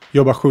inte.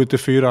 Jobba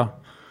 7-4.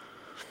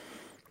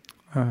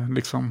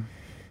 Liksom.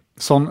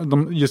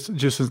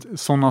 Just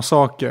sådana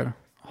saker.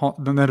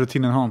 Den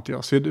rutinen har inte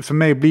jag. Så för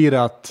mig blir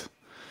det att.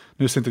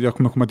 Nu ser inte att jag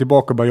kommer komma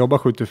tillbaka och börja jobba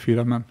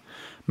 7-4.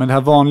 Men det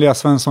här vanliga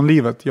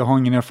svenssonlivet. Jag har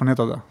ingen erfarenhet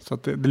av det. Så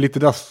att det är lite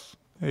det.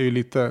 Är ju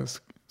lite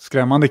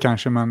skrämmande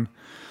kanske. Men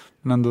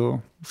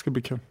ändå ska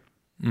bli kul.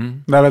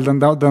 Mm. Det är väl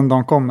den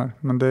dagen kommer.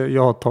 Men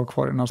jag har ett tag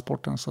kvar i den här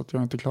sporten. Så att jag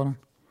är inte klar än.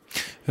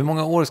 Hur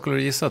många år skulle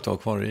du gissa att du har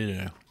kvar i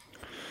det?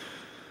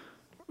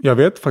 Jag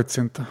vet faktiskt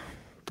inte.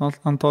 Ett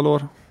antal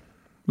år.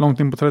 Långt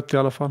in på 30 i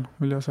alla fall,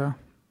 vill jag säga.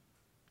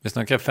 Vi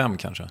snackar 5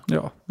 kanske?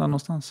 Ja, där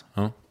någonstans.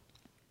 Ja.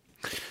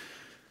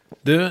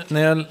 Du,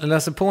 när jag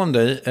läser på om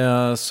dig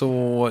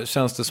så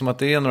känns det som att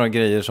det är några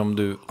grejer som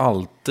du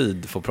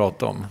alltid får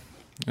prata om.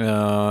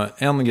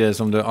 En grej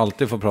som du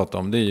alltid får prata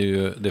om, det är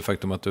ju det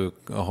faktum att du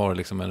har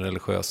liksom en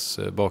religiös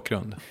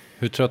bakgrund.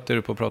 Hur trött är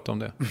du på att prata om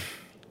det?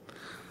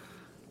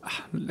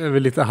 Det är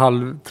väl lite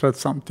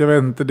halvtröttsamt. Jag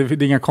vet inte, det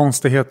är inga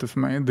konstigheter för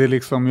mig. Det är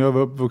liksom, jag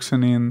var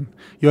uppvuxen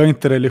jag är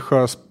inte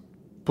religiös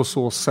på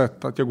så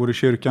sätt att jag går i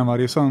kyrkan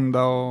varje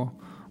söndag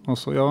och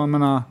så. Jag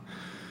menar,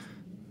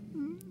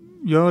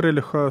 jag är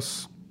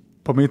religiös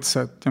på mitt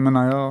sätt. Jag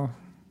menar,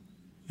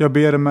 jag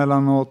ber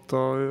emellanåt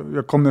och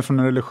jag kommer från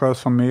en religiös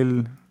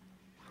familj.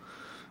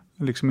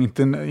 Liksom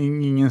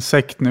ingen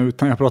sekt nu,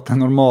 utan jag pratar en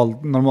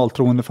normal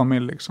troende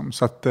familj liksom.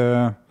 Så att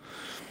det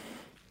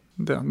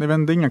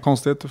är inga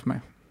konstigheter för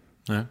mig.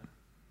 Nej.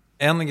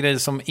 En grej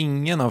som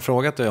ingen har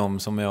frågat dig om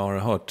som jag har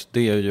hört,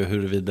 det är ju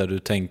huruvida du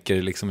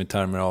tänker liksom i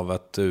termer av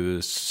att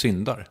du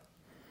syndar.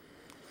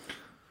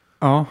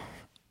 Ja,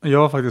 jag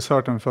har faktiskt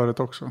hört den förut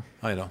också.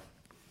 Aj då.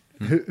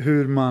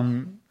 Hur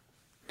man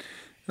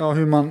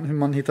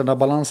hittar den där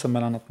balansen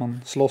mellan att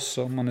man slåss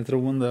och man är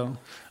troende.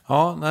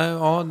 Ja,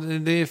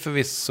 det är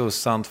förvisso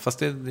sant.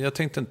 Fast jag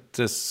tänkte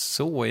inte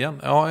så igen.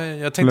 Ja,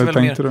 jag tänkte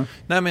väl mer. Du?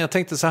 Nej, men jag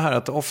tänkte så här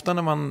att ofta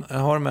när man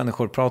har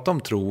människor prata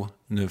om tro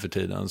nu för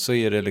tiden så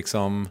är det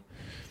liksom.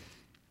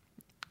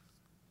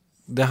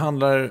 Det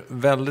handlar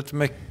väldigt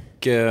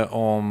mycket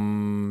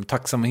om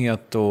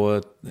tacksamhet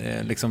och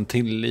liksom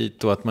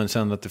tillit och att man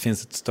känner att det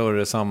finns ett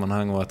större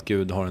sammanhang och att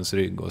Gud har ens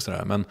rygg och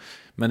sådär.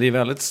 Men det är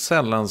väldigt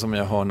sällan som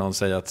jag hör någon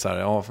säga att så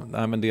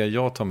här, men det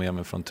jag tar med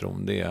mig från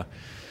tron, det är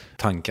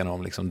tankarna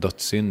om liksom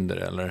dödssynder.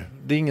 Eller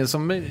det är ingen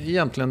som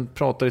egentligen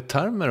pratar i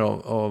termer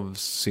av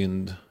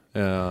synd.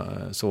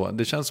 Så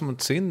det känns som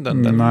att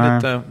synden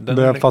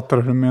jag fattar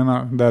hur du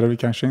menar. Där är vi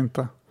kanske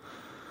inte.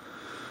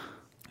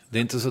 Det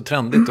är inte så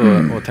trendigt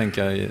att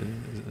tänka i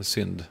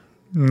synd.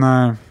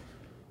 Nej.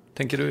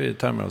 Tänker du i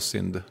termer av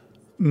synd?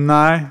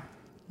 Nej,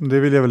 det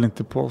vill jag väl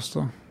inte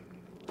påstå.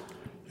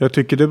 Jag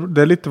tycker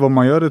det är lite vad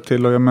man gör det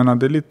till. Och jag menar,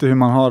 det är lite hur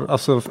man har.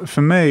 Alltså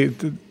för mig,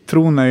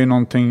 tron är ju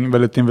någonting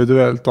väldigt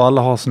individuellt. Och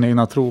alla har sin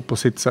egna tro på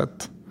sitt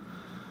sätt.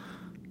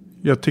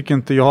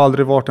 Jag har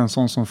aldrig varit en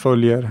sån som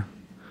följer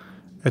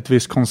ett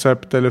visst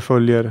koncept. Eller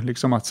följer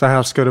liksom att så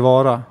här ska det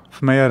vara.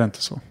 För mig är det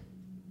inte så.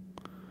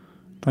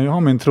 Jag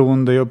har min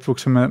tron, jag är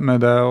uppvuxen med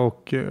det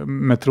och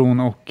med tron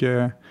och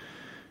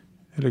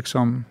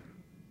liksom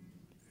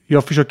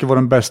jag försöker vara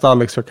den bästa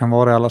Alex jag kan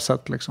vara i alla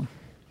sätt liksom.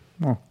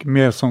 Och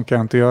mer som kan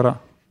jag inte göra.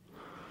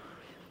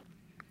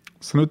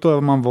 Sen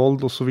utövar man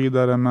våld och så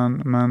vidare,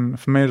 men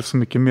för mig är det så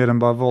mycket mer än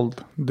bara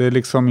våld. Det är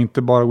liksom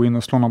inte bara gå in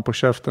och slå någon på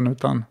käften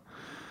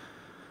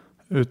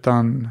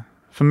utan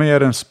för mig är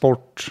det en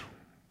sport.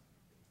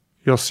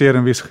 Jag ser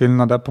en viss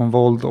skillnad där på en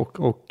våld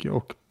och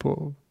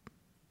på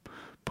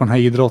den här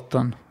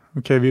idrotten.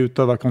 Okej, vi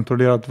utövar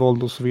kontrollerat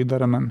våld och så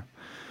vidare, men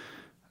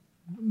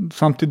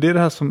samtidigt är det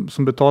här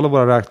som betalar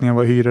våra räkningar,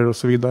 våra hyror och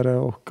så vidare.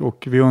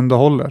 Och vi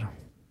underhåller.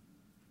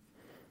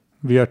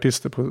 Vi är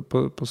artister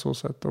på så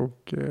sätt.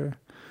 Och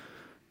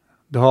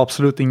det har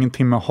absolut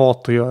ingenting med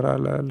hat att göra.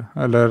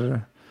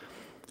 Eller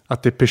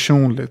att det är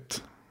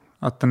personligt.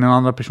 Att den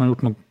andra personen har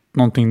gjort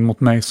någonting mot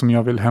mig som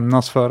jag vill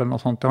hämnas för. Eller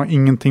något sånt. Det har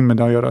ingenting med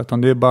det att göra.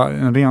 Utan det är bara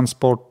en ren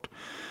sport.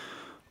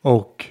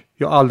 Och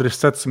jag har aldrig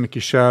sett så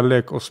mycket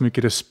kärlek och så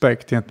mycket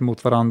respekt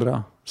gentemot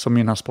varandra som i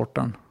den här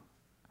sporten.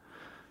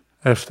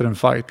 Efter en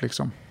fight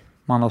liksom.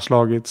 Man har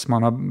slagits,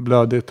 man har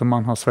blödit och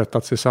man har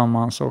svettats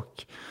tillsammans.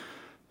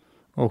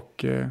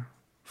 Och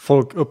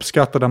folk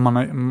uppskattar det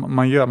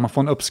man gör. Man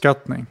får en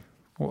uppskattning.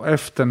 Och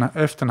efter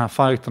den här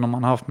fighten, om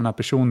man har haft med den här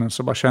personen,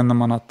 så bara känner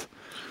man att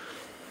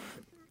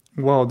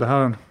wow, det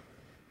här,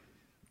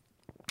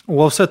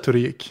 oavsett hur det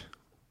gick,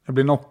 jag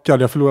blir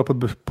knockad, jag förlorar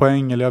på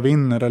poäng eller jag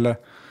vinner, eller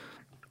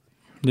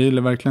det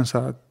är verkligen så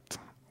här att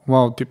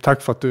wow, typ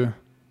tack för att du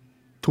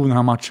tog den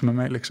här matchen med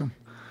mig liksom.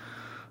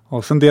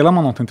 Och sen delar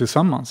man någonting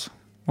tillsammans.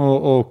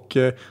 Och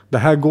det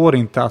här går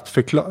inte att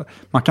förklara.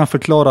 Man kan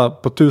förklara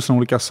på 1000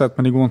 olika sätt,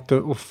 men det går inte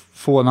att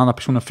få den andra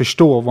personen att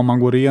förstå vad man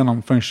går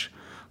igenom förrän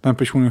den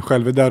personen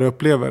själv är där och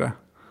upplever det.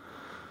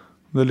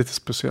 Det är lite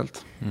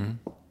speciellt. Mm.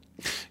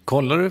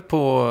 Kollar du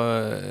på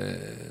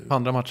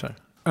andra matcher?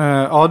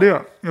 Ja, det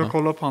gör jag. Jag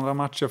kollar på andra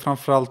matcher.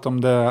 Framförallt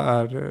om det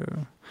är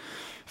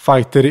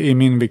fighter i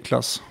min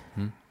viktklass.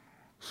 Mm.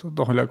 Så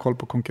då håller jag koll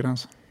på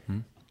konkurrensen.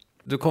 Mm.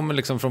 Du kommer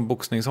liksom från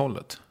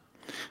boxningshållet?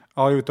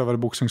 Ja, jag utövade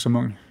boxning som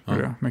ung. Ja.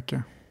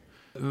 Mycket.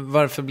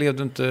 Varför blev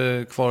du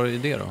inte kvar i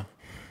det då?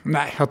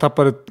 Nej, jag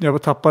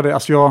tappade.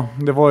 Alltså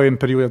det var en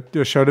period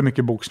jag körde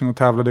mycket boxning och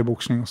tävlade i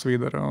boxning och så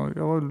vidare. Och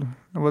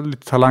jag var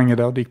lite talang i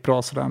det och det gick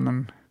bra sådär.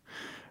 Men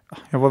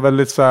jag var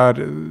väldigt så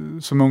här,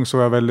 som ung så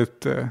var jag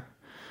väldigt,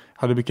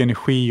 hade mycket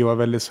energi och var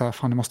väldigt så här,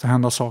 fan det måste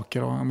hända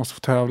saker och jag måste få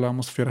tävla, jag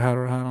måste få göra det här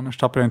och det här. Annars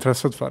tappade jag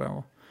intresset för det.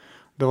 Och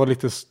det var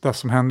lite det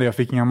som hände, jag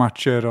fick inga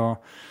matcher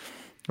och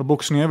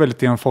boxning är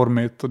väldigt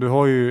enformigt och du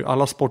har ju,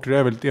 alla sporter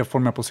är väldigt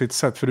enformiga på sitt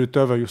sätt för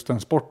utöver just den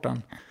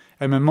sporten.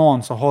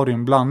 MMA så har du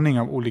en blandning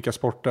av olika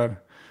sporter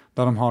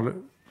där de har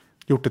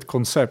gjort ett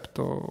koncept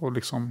och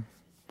liksom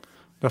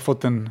det har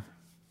fått det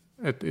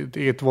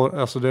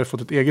har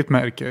fått ett eget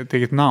märke, ett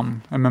eget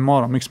namn.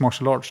 MMA, Mixed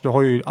Martial Arts. Du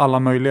har ju alla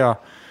möjliga,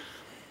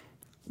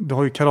 du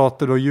har ju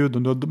karate, du har judo,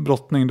 du har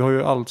brottning, du har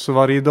ju allt. Så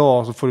varje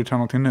dag så får du träna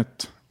någonting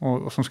nytt.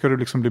 Och så ska du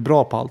liksom bli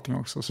bra på allting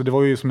också. Så det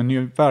var ju som en ny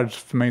värld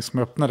för mig som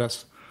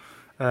öppnades.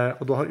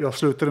 Och då jag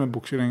slutade med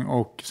boxning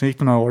och sen gick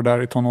det några år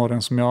där i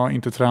tonåren som jag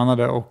inte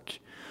tränade och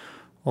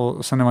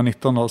sen när jag var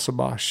 19 då så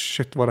bara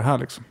shit, vad är det här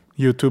liksom?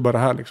 YouTube är det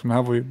här liksom. Det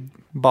här var ju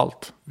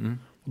ballt. Mm.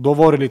 Och då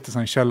var det lite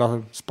sån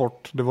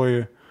källarsport. Det var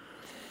ju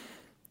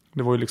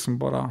liksom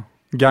bara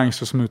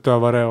gangster som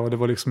utövare och det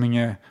var liksom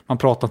inget, man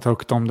pratade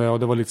högt om det och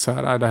det var lite så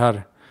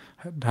här,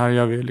 det här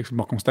gör vi liksom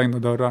bakom stängda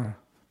dörrar. Det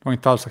var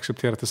inte alls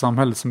accepterat i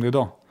samhället som det är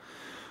idag.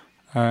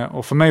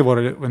 Och för mig var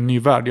det en ny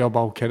värld. Jag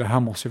bara okej, det här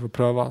måste jag få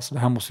pröva. Så det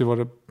här måste ju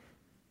vara,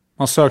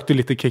 man sökte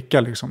lite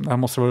kickar liksom. Det här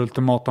måste vara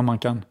ultimata man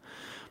kan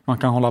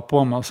hålla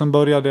på med. Och sen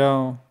började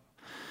jag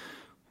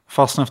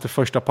fastna efter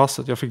första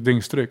passet. Jag fick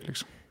dyngstryk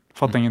liksom.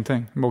 Fattade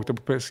ingenting. Jag åkte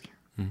på pisk.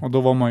 Mm. Och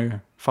då var man ju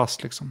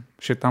fast liksom.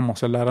 Shit, här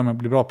måste jag lära mig att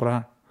bli bra på det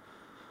här.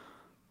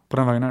 På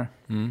den vägen är det.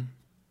 Mm.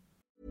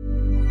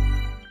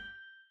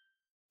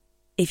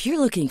 If you're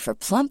looking for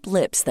plump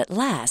lips that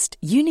last,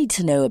 you need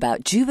to know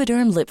about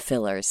Juvederm lip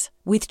fillers.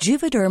 With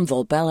Juvederm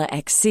Volbella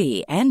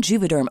XC and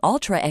Juvederm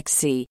Ultra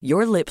XC,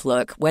 your lip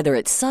look, whether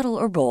it's subtle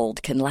or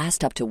bold, can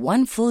last up to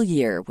 1 full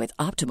year with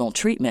optimal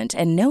treatment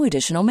and no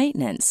additional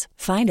maintenance.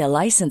 Find a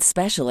licensed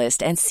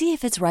specialist and see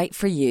if it's right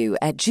for you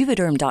at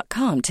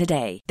Juvederm.com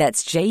today.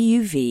 That's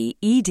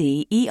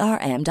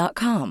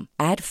JUVEDERM.com.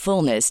 Add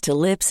fullness to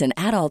lips in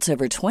adults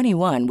over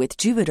 21 with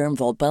Juvederm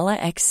Volbella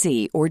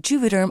XC or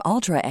Juvederm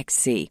Ultra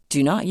XC.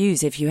 Do not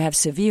use if you have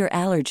severe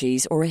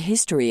allergies or a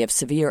history of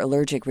severe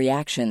allergic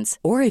reactions,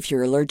 or if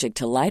you're allergic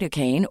to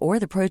lidocaine or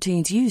the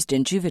proteins used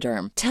in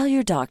Juvederm. Tell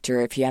your doctor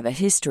if you have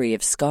a history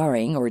of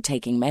scarring or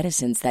taking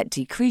medicines that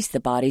decrease the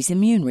body's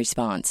immune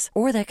response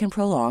or that can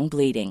prolong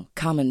bleeding.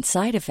 Common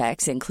side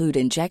effects include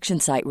injection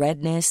site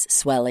redness,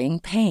 swelling,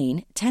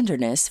 pain,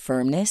 tenderness,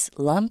 firmness,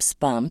 lumps,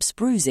 bumps,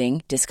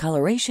 bruising,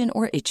 discoloration,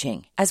 or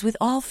itching. As with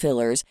all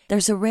fillers,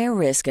 there's a rare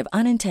risk of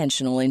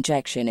unintentional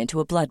injection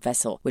into a blood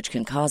vessel, which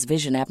can cause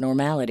vision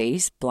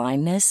abnormalities,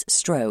 blindness,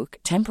 stroke,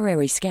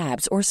 temporary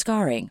scabs, or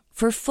scarring.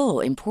 For full,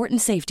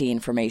 important safety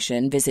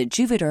information, visit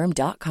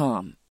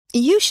Juvederm.com.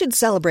 You should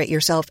celebrate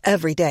yourself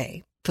every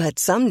day, but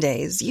some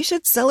days you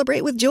should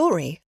celebrate with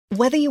jewelry.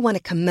 Whether you want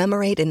to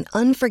commemorate an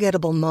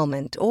unforgettable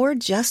moment or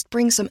just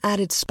bring some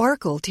added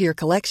sparkle to your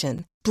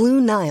collection, Blue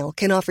Nile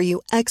can offer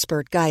you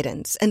expert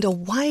guidance and a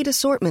wide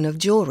assortment of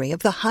jewelry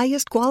of the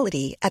highest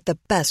quality at the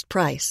best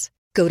price.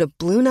 Go to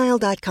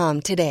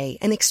BlueNile.com today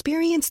and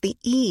experience the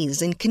ease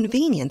and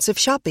convenience of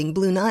shopping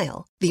Blue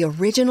Nile, the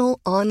original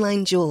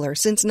online jeweler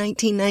since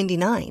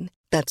 1999.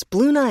 That's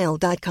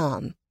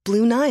BlueNile.com.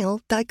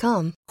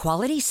 BlueNile.com.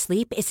 Quality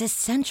sleep is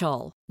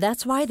essential.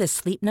 That's why the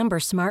Sleep Number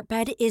Smart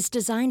Bed is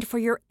designed for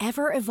your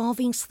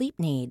ever-evolving sleep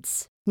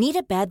needs. Need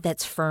a bed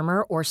that's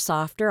firmer or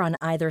softer on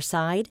either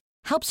side?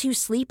 Helps you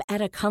sleep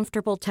at a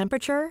comfortable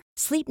temperature?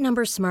 Sleep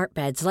Number Smart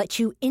Beds let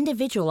you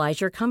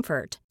individualize your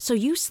comfort so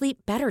you sleep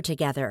better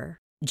together.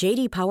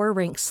 JD Power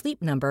ranks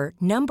Sleep Number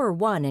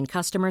 #1 in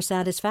customer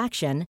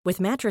satisfaction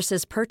with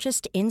mattresses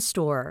purchased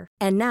in-store.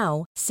 And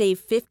now, save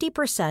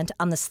 50%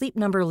 on the Sleep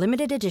Number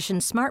Limited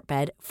Edition Smart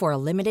Bed for a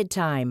limited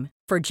time.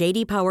 For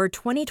JD Power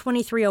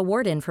 2023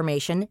 award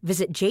information,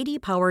 visit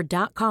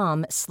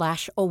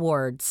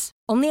jdpower.com/awards.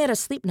 Only at a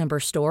Sleep Number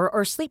store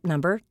or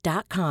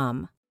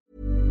sleepnumber.com.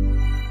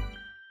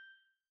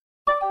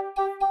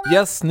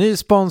 Yes, ny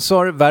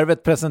sponsor.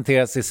 Värvet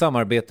presenteras i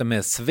samarbete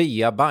med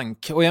Svea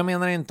Bank. Och jag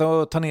menar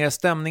inte att ta ner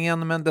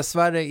stämningen, men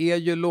dessvärre är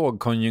ju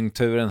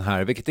lågkonjunkturen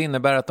här, vilket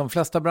innebär att de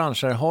flesta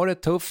branscher har det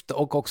tufft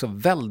och också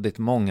väldigt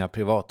många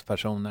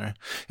privatpersoner.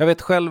 Jag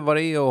vet själv vad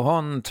det är att ha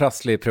en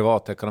trasslig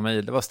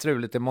privatekonomi. Det var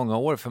struligt i många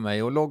år för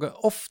mig och låg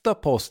ofta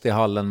post i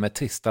hallen med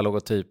trista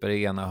logotyper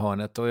i ena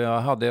hörnet. Och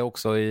jag hade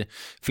också i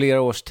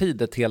flera års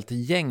tid ett helt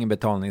gäng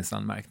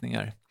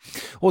betalningsanmärkningar.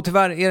 Och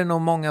tyvärr är det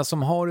nog många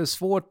som har det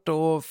svårt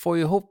att få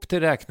ihop till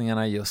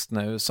räkningarna just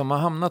nu, som har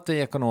hamnat i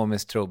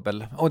ekonomiskt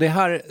trubbel. Och det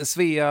här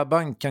Svea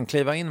Bank kan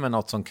kliva in med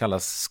något som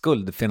kallas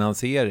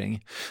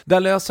skuldfinansiering. Där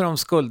löser de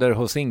skulder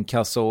hos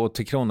inkasso och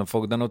till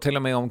Kronofogden, och till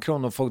och med om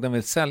Kronofogden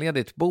vill sälja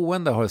ditt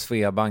boende har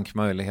Svea Bank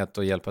möjlighet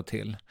att hjälpa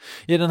till.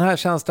 I den här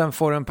tjänsten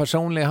får du en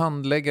personlig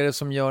handläggare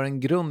som gör en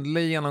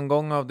grundlig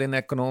genomgång av din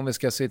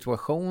ekonomiska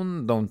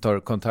situation. De tar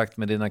kontakt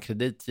med dina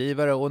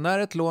kreditgivare och när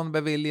ett lån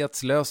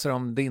beviljats löser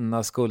de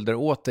dina skulder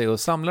åt dig och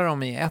samlar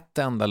dem i ett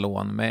enda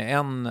lån med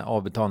en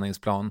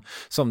avbetalningsplan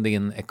som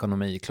din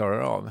ekonomi klarar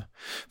av.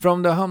 För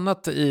om du har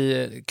hamnat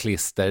i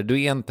klister,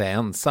 du är inte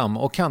ensam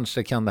och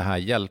kanske kan det här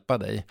hjälpa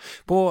dig.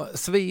 På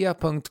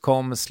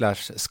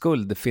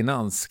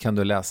svea.com/skuldfinans kan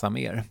du läsa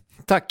mer.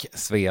 Tack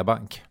Svea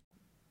Bank.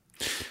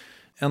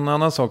 En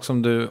annan sak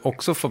som du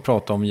också får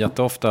prata om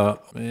jätteofta,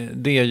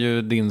 det är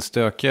ju din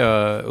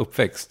stökiga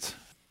uppväxt.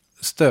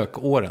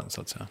 Stökåren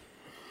så att säga.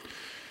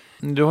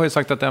 Du har ju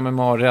sagt att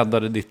MMA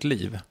räddade ditt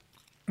liv.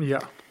 Ja.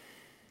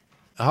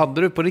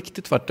 Hade du på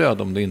riktigt varit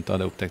död om du inte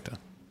hade upptäckt det?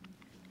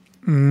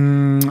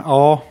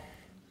 Ja,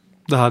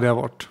 det hade jag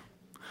varit.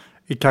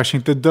 Kanske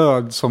inte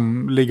död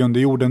som ligger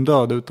under jorden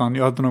död, utan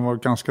jag hade nog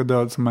varit ganska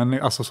död som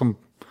människa. Alltså som...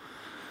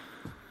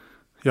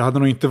 Jag hade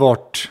nog inte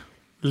varit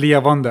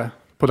levande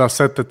på det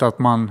sättet att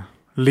man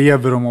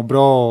lever och mår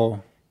bra och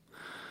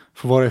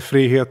får vara i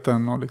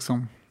friheten. Och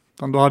liksom.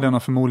 Då hade jag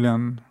nog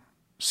förmodligen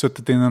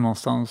suttit inne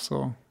någonstans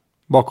och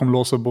bakom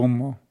lås och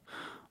bom och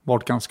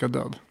varit ganska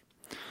död.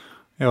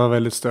 Jag var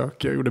väldigt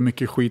stökig. Jag gjorde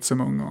mycket skit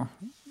som ung. Och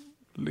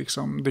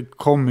liksom, det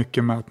kom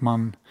mycket med att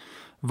man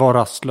var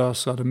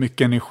rastlös. Hade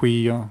mycket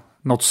energi och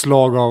något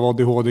slag av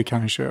ADHD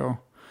kanske. Och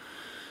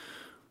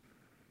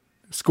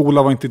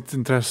skola var inte ett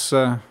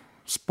intresse.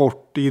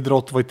 Sport,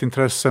 idrott var ett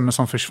intresse men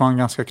som försvann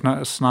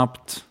ganska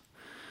snabbt.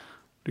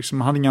 Liksom,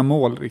 man hade inga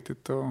mål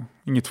riktigt och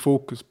inget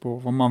fokus på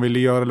vad man ville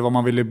göra eller vad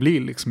man ville bli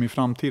liksom, i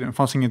framtiden. Det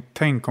fanns inget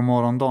tänk om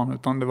morgondagen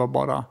utan det var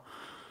bara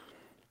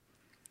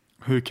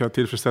hur kan jag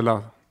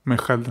tillfredsställa mig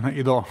själv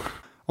idag.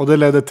 Och det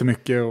ledde till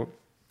mycket och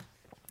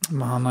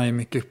man har ju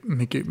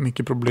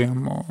mycket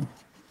problem och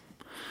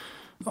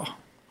ja,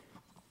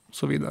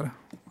 så vidare.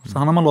 Så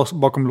hamnade man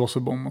bakom lås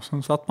och bom och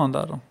sen satt man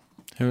där då.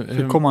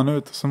 Hur kom man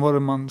ut? Sen var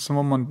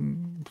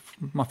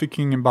man fick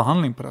ju ingen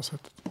behandling på det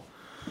sättet.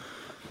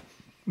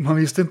 Man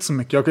visste inte så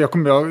mycket. Jag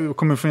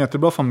kommer från en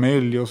jättebra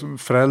familj och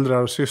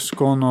föräldrar och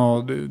syskon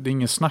och det är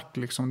inget snack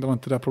liksom. Det var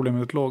inte det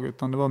problemet låg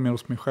utan det var mer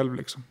hos mig själv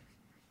liksom.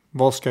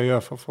 Vad ska jag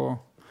göra för att få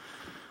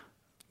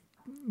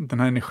den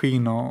här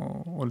energin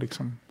och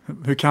liksom,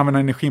 hur kan jag använda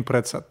energin på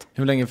rätt sätt?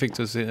 Hur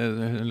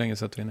länge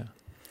satt du inne?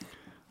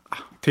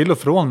 Till och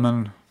från,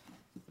 men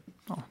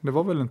ja, det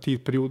var väl en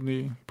tidsperiod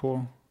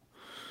på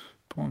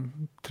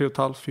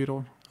 3,5-4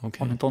 år.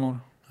 Okay. 19 år.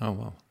 Oh,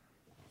 wow.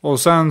 Och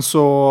sen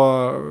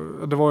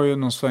så, det var ju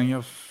någon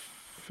sväng,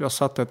 jag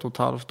satt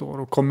 1,5 år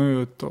och kom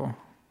ut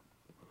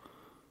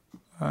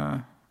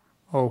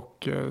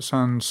och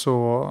sen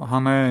så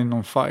han är i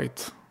någon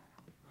fight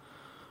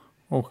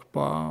och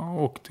bara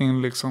åkte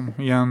in liksom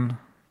igen.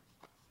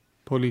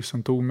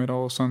 Polisen tog mig då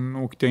och sen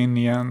åkte jag in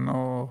igen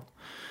och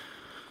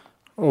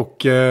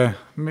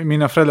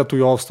mina föräldrar tog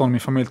ju avstånd, min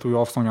familj tog ju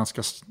avstånd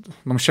ganska,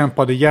 de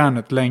kämpade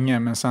järnet länge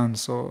men sen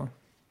så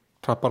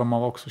trappade de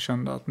av också och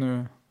kände att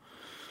nu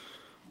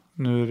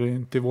är det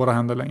inte i våra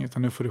händer längre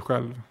utan nu får du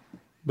själv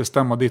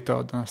bestämma ditt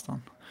öde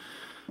nästan.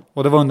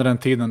 Och det var under den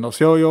tiden då.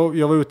 Så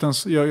jag var ute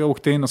jag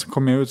åkte in och så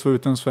kom jag ut så var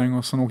ute en sväng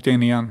och sen åkte jag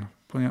in igen.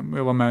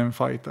 Jag var med i en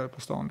fight där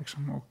på stan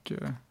liksom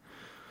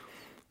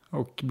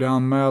och blev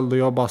anmäld och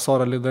jag bara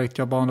sa det direkt,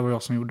 det var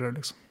jag som gjorde det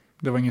liksom.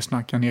 Det var ingen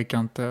snack, jag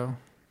nekade inte.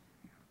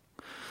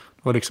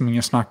 Det var liksom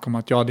ingen snack om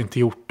att jag hade inte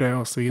gjort det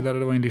och så vidare.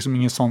 Det var liksom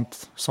ingen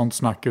sånt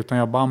snack utan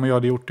jag bara, men jag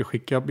hade gjort det,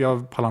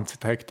 jag pallar inte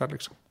sitta häktad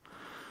liksom.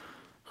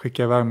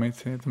 Skickade iväg mig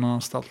till någon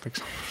anstalt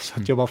liksom. Så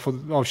att jag bara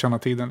får avtjäna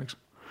tiden liksom.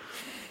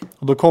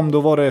 Och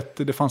då var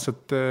det fanns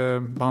ett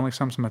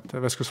behandlingshem som hette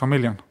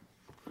Västkustfamiljen.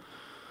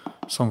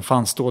 Som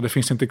fanns då, det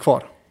finns inte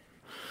kvar.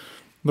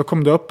 Då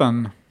kom det upp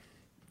en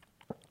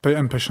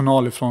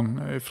personal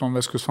från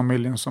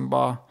Västkustfamiljen som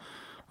bara,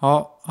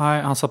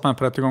 han satt med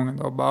på rättegången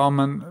då, bara,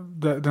 men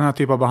den här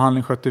typen av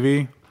behandling sköter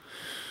vi.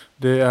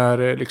 Det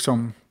är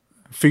liksom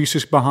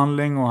fysisk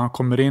behandling och han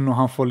kommer in och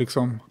han får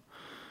liksom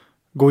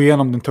gå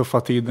igenom den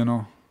tuffa tiden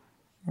och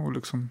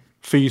liksom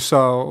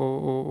fysa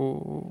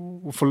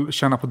och få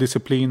känna på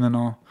disciplinen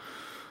och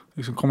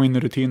liksom komma in i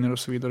rutiner och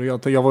så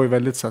vidare. Jag var ju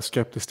väldigt så här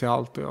skeptisk till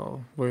allt och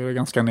jag var ju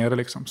ganska nere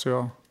liksom,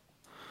 så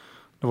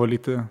det var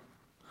lite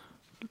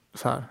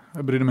så här,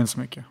 jag brydde mig inte så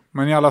mycket.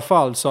 Men i alla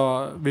fall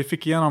så vi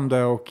fick igenom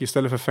det och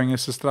istället för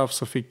fängelsestraff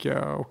så fick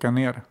jag åka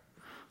ner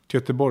till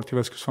Göteborg till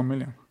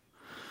Västkustfamiljen.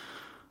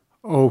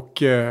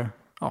 Och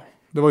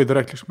det var ju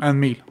direkt liksom 1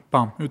 mil,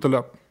 bam, ut och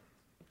löp.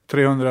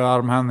 300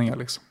 armhävningar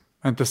liksom.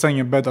 Inte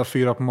sängen bäddar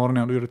 4 på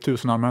morgonen och då gjorde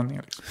 1000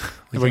 armhävningar liksom.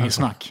 Det var ingen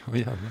snack.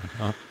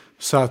 Ja.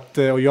 Så att,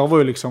 och jag var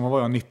ju liksom, vad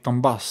var jag,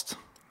 19 bast.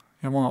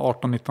 Jag var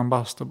 18-19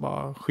 bast och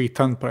bara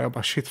skittänd på det. Jag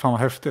bara, shit fan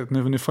vad häftigt.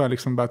 Nu får jag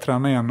liksom börja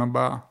träna igen och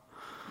bara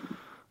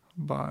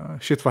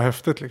shit vad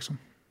häftigt liksom.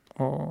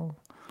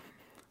 Och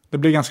det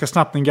blev ganska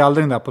snabbt en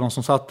gallring där på de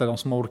som satt där, de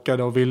som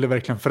orkade och ville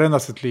verkligen förändra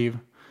sitt liv.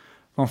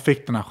 De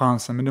fick den här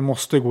chansen, men du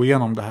måste gå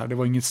igenom det här. Det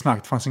var inget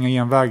snack, det fanns inga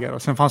genvägar.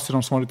 Och sen fanns det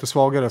de som var lite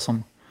svagare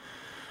som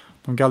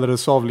de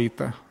gallrades av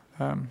lite,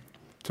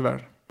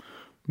 tyvärr.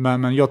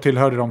 Men jag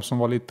tillhörde de som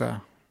var lite,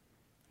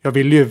 jag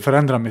ville ju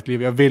förändra mitt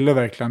liv. Jag ville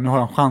verkligen, nu har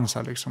jag en chans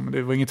här liksom.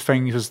 Det var inget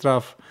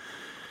fängelsestraff.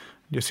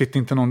 Jag sitter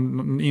inte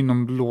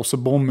inom lås och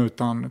bom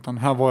utan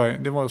här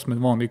det var som ett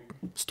vanligt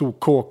stor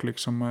kåk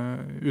liksom,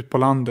 ut på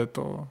landet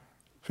och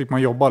fick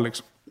man jobba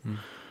liksom.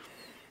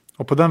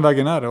 Och på den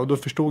vägen är det, och då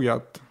förstod jag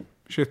att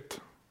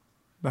shit,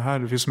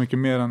 det finns så mycket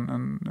mer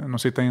än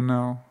att sitta inne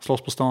och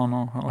slåss på stan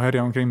och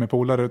härja omkring med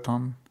polare,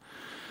 utan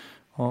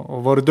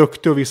och var du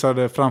duktig och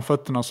visade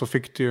framfötterna så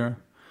fick du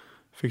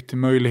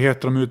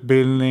möjligheter om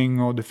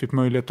utbildning och du fick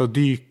möjlighet att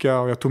dyka,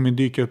 och jag tog min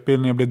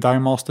dykarutbildning, jag blev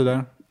divemaster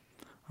där.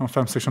 Jag har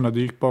 500-600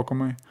 dyk bakom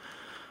mig.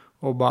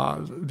 Och bara,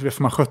 du vet,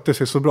 för man skötte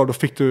sig så bra, då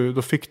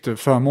fick du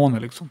förmåner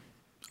liksom.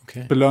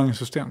 Okay.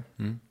 Belöningssystem.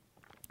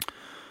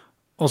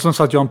 Och sen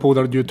satt jag en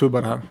polare och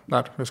youtubade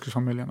där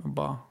Västkustfamiljen och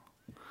bara,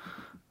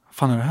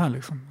 fan är det här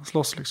liksom?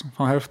 Slåss liksom,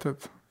 fan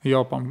häftigt. I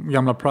Japan,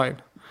 gamla Pride.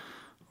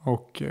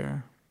 Och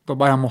då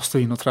bara, jag måste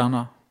in och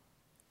träna.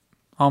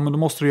 Ja, men då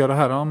måste du göra det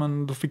här. Ja,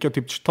 men då fick jag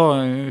typ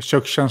ta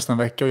kökstjänst en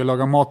vecka och jag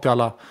lagade mat till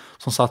alla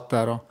som satt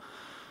där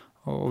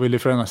och ville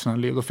förändra sina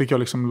liv. Då fick jag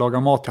liksom laga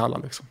mat till alla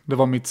liksom. Det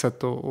var mitt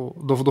sätt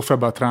och då får jag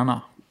börja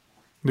träna.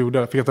 Det gjorde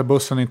jag. Fick jag ta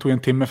bussen, det tog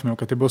 1 timme för mig att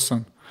åka till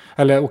bussen.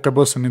 Eller åka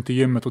bussen in till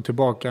gymmet och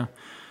tillbaka.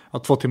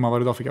 2 timmar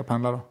varje dag fick jag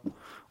pendla då.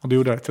 Och det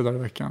gjorde jag 3 dagar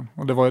i veckan.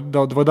 Och det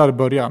var där det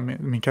började,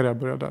 min karriär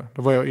började där.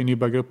 Då var jag i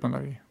nybörjargruppen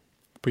där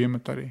på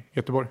gymmet där i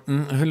Göteborg.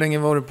 Hur länge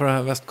var du på det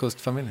här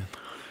Västkustfamiljen?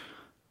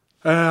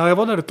 Jag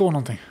var där 1 år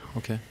någonting.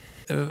 Okej.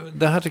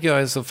 Det här tycker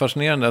jag är så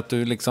fascinerande att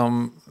du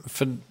liksom,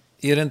 för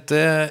är det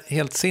inte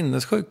helt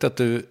sinnessjukt att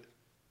du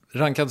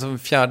rankad som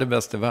 4:e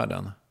bäst i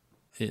världen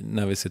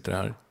när vi sitter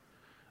här?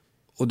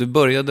 Och du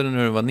började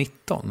när du var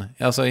 19.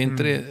 Alltså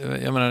inte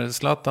det, jag menar,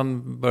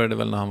 Zlatan började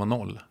väl när han var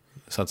 0,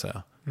 så att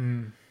säga.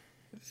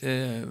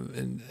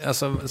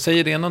 Alltså,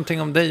 säger det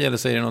någonting om dig eller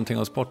säger det någonting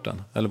om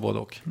sporten? Eller både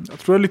och? Jag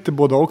tror det är lite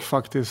både och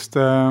faktiskt.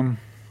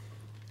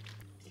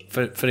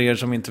 För er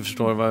som inte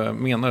förstår vad jag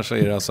menar så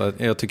är det alltså,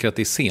 jag tycker att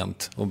det är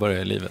sent att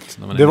börja i livet.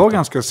 När man det var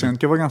ganska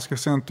sent. Jag var ganska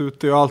sent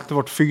ute. Jag har alltid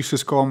varit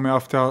fysisk om. Jag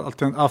har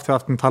alltid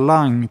haft en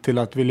talang till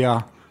att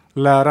vilja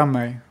lära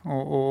mig.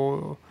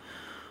 Och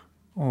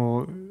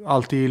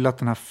alltid gillat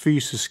den här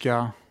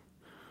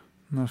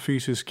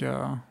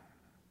fysiska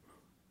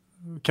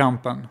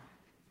kampen.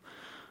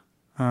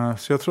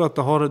 Så jag tror att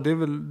det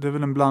är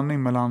väl en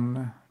blandning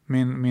mellan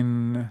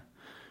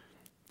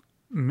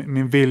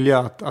min vilja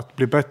att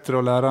bli bättre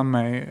och lära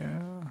mig,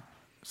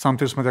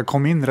 samtidigt som att jag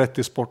kom in rätt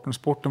i sporten.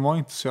 Sporten var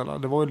inte så jävla,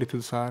 det var ju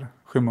lite så här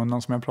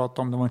skymundan som jag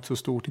pratade om. Det var inte så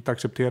stort, inte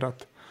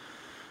accepterat.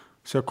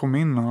 Så jag kom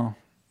in och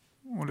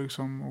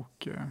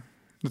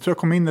jag tror jag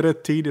kom in i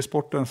rätt tid i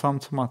sporten,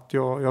 samt som att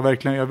jag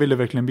ville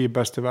verkligen bli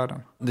bäst i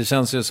världen. Det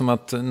känns ju som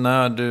att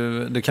när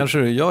det kanske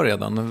du gör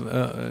redan.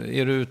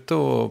 Är du ute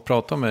och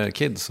pratar med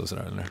kids och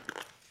sådär eller?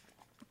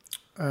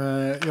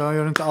 Jag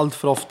gör inte allt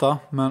för ofta,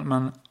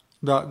 men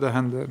det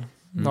händer.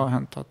 Det har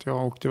hänt att jag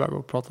har åkt iväg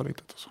och pratat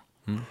lite och så.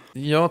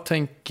 Jag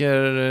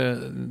tänker,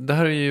 det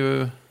här är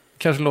ju,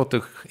 kanske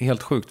låter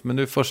helt sjukt, men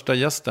du är första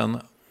gästen.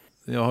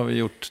 Jag har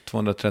gjort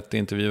 230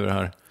 intervjuer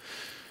här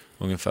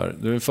ungefär.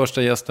 Du är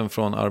första gästen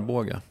från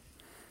Arboga.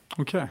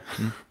 Okej.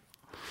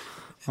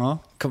 Ja.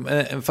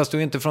 Fast du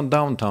är inte från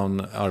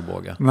downtown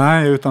Arboga.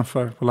 Nej, jag är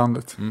utanför på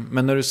landet.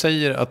 Men när du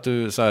säger att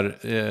du så här,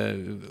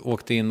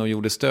 åkte in och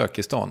gjorde stök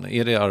i stan,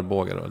 är det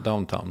Arboga då,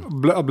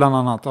 downtown? Bland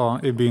annat, ja,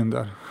 i byn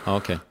där. Ja,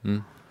 okej.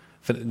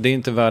 För det är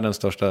inte världens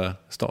största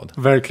stad.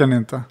 Verkligen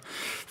inte.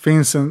 Det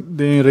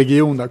är en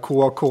region där,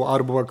 KAK,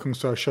 Arboga,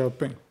 Kungsör,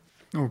 Köping.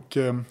 Och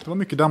det var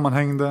mycket där man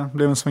hängde. Det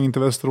blev en sväng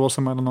till Västerås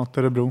emellanåt,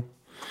 Örebro.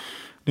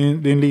 Det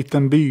är en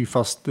liten by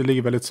fast det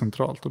ligger väldigt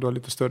centralt och du har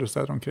lite större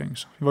städer omkring.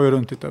 Så vi var ju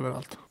runt lite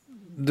överallt.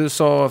 Du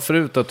sa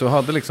förut att du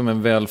hade liksom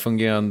en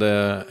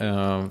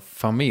välfungerande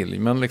familj.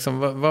 Men liksom,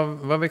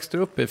 vad växte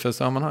du upp i för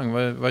sammanhang?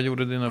 Vad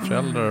gjorde dina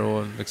föräldrar?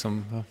 Och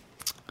liksom...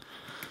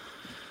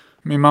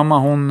 Min mamma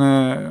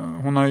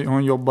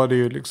hon jobbade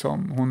ju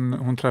liksom.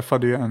 Hon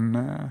träffade ju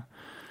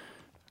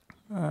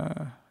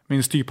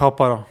min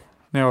styvpappa då,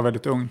 när jag var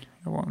väldigt ung.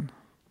 Jag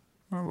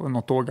var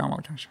något år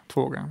gammal kanske.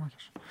 2 år gammal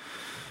kanske.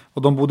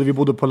 Och vi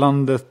bodde på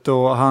landet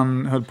och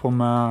han höll på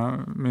med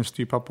min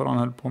styvpappa.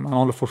 Han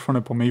håller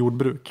fortfarande på med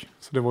jordbruk.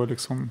 Så det var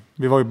liksom,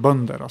 vi var ju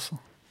bönder alltså.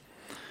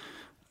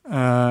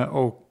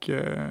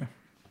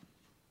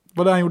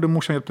 Vad det han gjorde,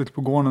 morsan hjälpte lite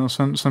på gården och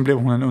sen blev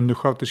hon en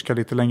undersköterska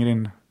lite längre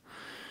in.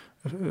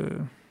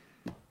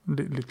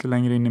 Lite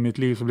längre in i mitt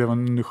liv så blev hon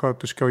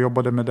undersköterska och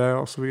jobbade med det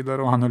och så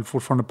vidare. Och han höll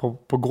fortfarande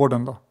på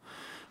gården då.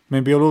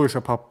 Min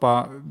biologiska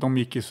pappa, de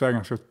gick isär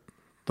ganska...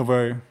 Det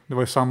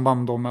var i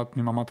samband då med att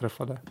min mamma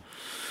träffade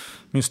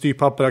min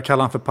styvpappa. Jag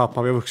kallar han för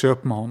pappa, vi har vuxit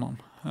upp med honom.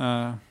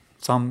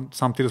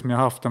 Samtidigt som jag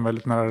har haft en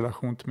väldigt nära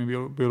relation till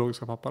min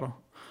biologiska pappa då.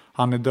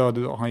 Han är död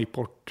idag, han gick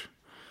bort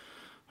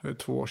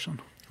 2 år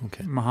sedan.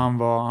 Okay. Men han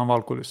var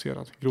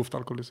alkoholiserad, grovt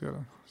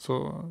alkoholiserad.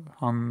 Så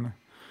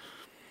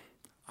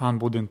han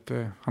bodde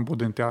inte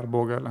i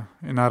Arboga eller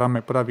nära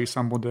mig på det viset.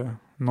 Han bodde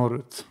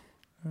norrut,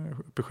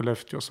 uppe i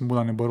Skellefteå. Så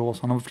bodde han i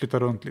Borås. Han har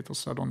flyttat runt lite och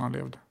så då när han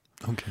levde.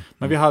 Okay.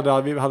 Men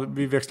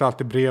vi växlade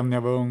alltid brev när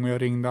jag var ung och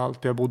jag ringde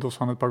alltid. Jag bodde hos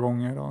honom ett par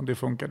gånger och det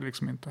funkade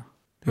liksom inte.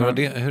 Hur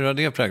har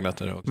det präglat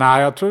dig då?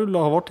 Nej, jag tror det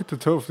har varit lite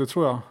tufft, det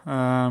tror jag.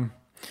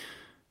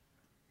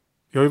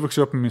 Jag har ju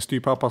vuxit upp med min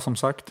styvpappa som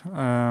sagt.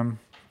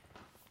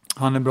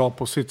 Han är bra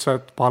på sitt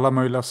sätt, på alla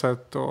möjliga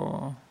sätt.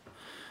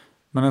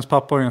 Men ens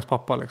pappa är ens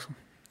pappa liksom.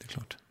 Det är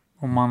klart.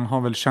 Och man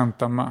har väl känt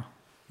den med.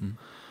 Mm.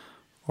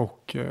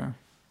 Och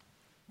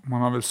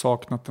man har väl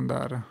saknat den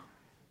där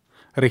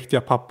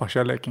riktiga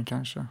pappakärleken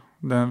kanske.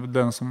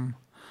 Den som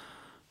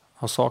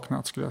har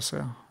saknat skulle jag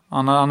säga.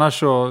 Annars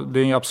så, det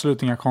är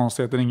absolut inga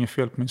konstigheter. Det är inget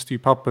fel på min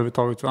styvpappa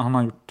överhuvudtaget. Han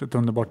har gjort ett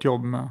underbart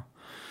jobb med...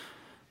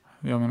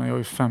 Jag menar, jag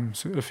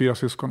är 4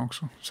 syskon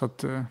också. Så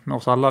att med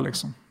oss alla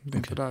liksom. Det är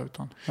inte där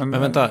utan... Men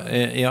vänta,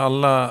 är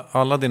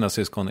alla dina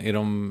syskon, är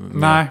de...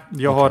 Nej,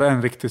 jag har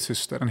en riktig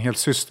syster, en hel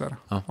syster.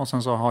 Ja. Och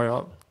sen så har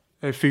jag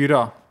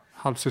 4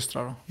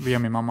 halvsystrar då, via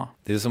min mamma.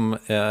 Det är som,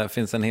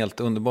 finns en helt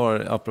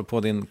underbar, apropå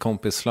din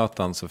kompis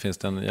Zlatan, så finns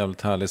det en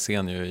jävligt härlig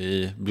scen ju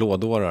i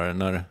Blådårar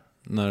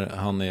när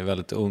han är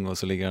väldigt ung och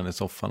så ligger han i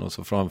soffan och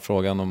så får han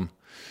frågan om...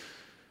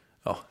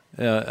 Ja,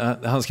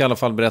 han ska i alla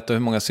fall berätta hur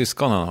många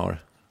syskon han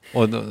har.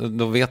 Och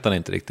då vet han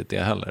inte riktigt det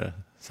heller.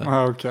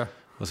 Okay.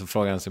 Och så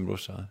frågar han sin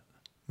brorsa.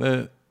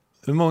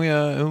 Hur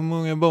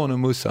många barn är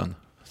mussan?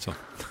 Så.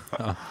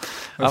 Ja.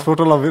 Det är svårt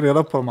att hålla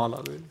reda på dem alla.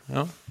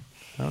 Ja,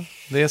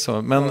 det är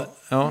så. Men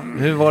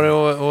hur var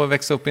det att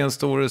växa upp i en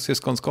stor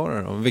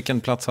syskonskara då?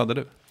 Vilken plats hade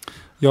du?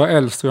 Jag är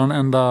äldst och jag är den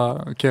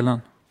enda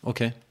killen.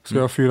 Okej. Okay. Så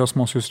jag har 4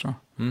 små systrar.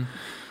 Mm.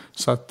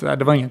 Så att,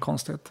 det var ingen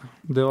konstighet.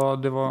 Var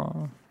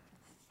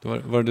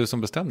det du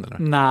som bestämde eller?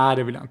 Nej,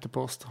 det vill jag inte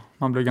påstå.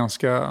 Man blev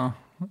ganska...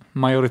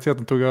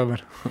 Majoriteten tog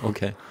över. Okej.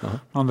 Okay.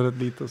 Man hade rätt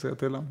lite att säga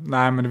till om.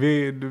 Nej, men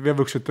vi har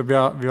vuxit upp.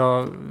 Vi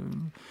har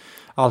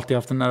alltid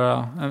haft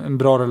en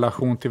bra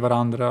relation till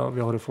varandra. Och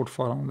vi har det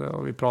fortfarande.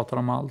 Och vi pratar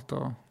om allt.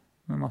 Och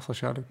med massa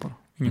kärlek på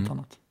det. Inget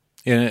annat.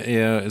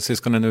 Är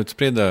syskonen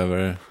utspridda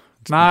över...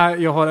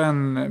 Nej, jag har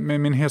med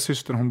min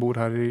helsyster. Hon bor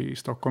här i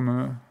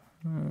Stockholm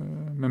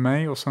med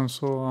mig. Och sen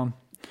så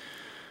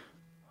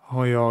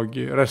har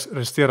jag...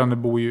 Resterande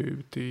bor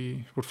ju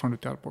fortfarande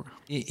ute i Arboga.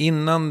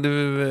 Innan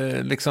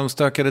du liksom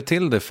stökade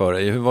till det för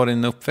dig, hur var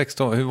din uppväxt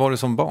då? Hur var du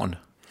som barn?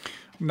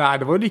 Nej,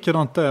 det var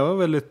likadant där. Jag var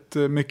väldigt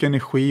mycket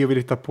energi och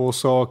ville hitta på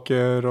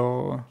saker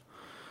och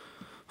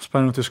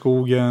sprang runt i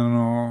skogen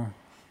och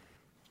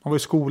var i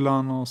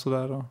skolan och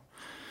sådär.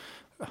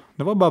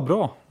 Det var bara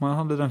bra. Man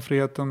hade den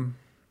friheten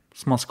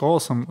som man ska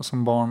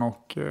som barn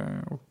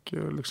och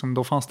liksom,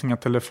 då fanns det inga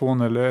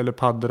telefoner eller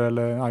paddor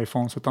eller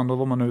iPhones utan då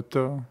var man ute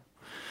och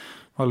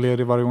var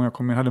ledig varje gång jag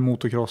kom in. Jag hade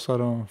motocrossar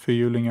och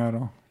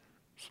fyrhjulingar.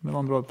 Så det var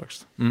en bra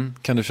uppväxt. Mm.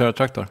 Kan du köra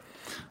traktor?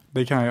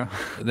 Det kan jag.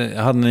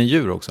 Hade ni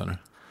djur också eller?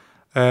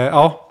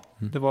 Ja,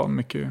 det var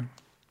mycket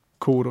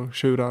kor och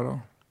tjurar och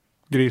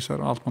grisar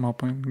och allt man har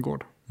på en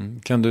gård. Mm.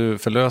 Kan du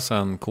förlösa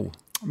en ko?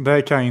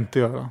 Det kan jag inte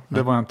göra.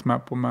 Det var jag inte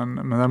med på.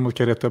 Men däremot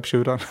kan jag reta upp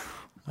tjurar.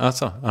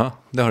 Alltså, ja,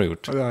 det har du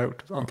gjort? Ja, det har jag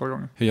gjort ett antal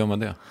gånger. Hur gör man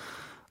det?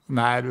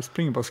 Nej, du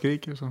springer bara och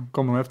skriker så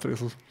kommer de efter dig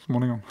så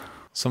småningom.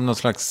 Som någon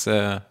slags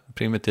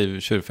primitiv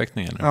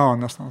tjurfäktning eller? Ja,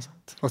 nästan.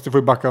 Fast du får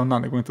ju backa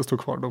undan, det går inte att stå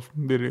kvar. Då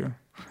blir det ju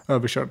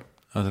överkörd.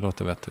 Ja, det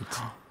låter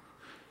vettigt.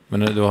 Men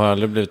du har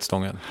aldrig blivit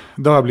stångad?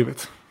 Det har jag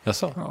blivit.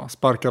 Jaså? Ja,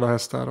 sparkade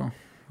hästar och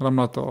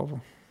ramlat av.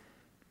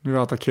 Nu är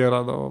jag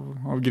attackerad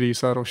av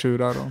grisar och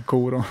tjurar och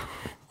kor.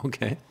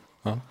 Okej.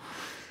 Ja.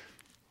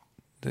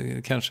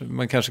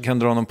 Man kanske kan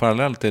dra någon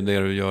parallell till det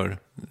du gör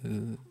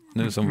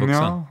nu som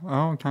vuxen.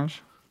 Ja,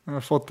 kanske. Jag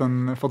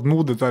har fått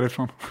modet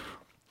därifrån.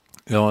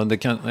 Ja,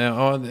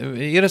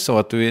 är det så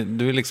att du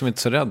är liksom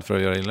inte så rädd för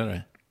att göra illa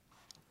dig?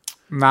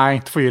 Nej,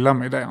 inte få gilla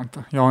mig, det är jag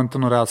inte. Jag har inte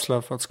någon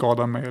rädsla för att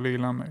skada mig eller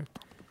gilla mig.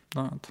 Det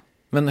har jag inte.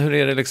 Men hur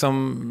är det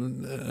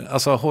liksom,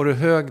 alltså har du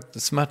hög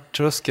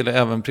smärttröskel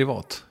även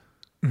privat?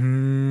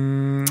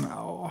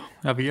 Ja,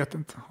 jag vet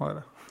inte, har jag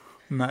det?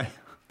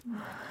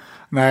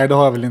 Nej, det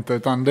har jag väl inte,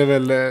 utan det är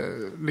väl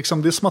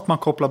liksom, det är som att man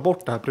kopplar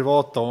bort det här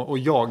privata och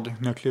jag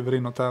när jag kliver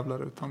in och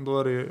tävlar, utan då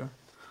är det ju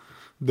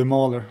the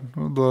mauler,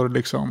 då är det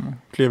liksom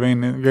kliva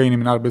in i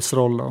min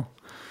arbetsroll och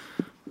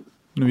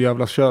nu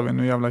jävlar kör vi,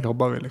 nu jävlar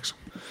jobbar vi liksom.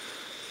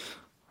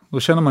 Då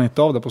känner man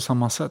inte av det på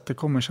samma sätt, det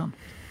kommer sen.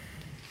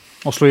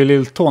 Och slå i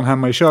lilltån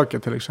hemma i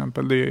köket till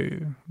exempel,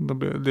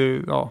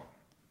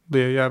 det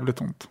är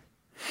jävligt ont.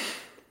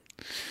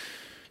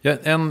 Ja,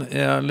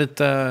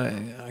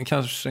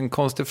 kanske en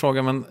konstig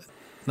fråga, men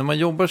när man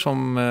jobbar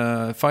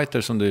som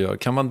fighter som du gör,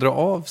 kan man dra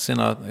av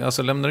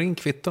alltså lämnar in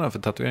kvittorna för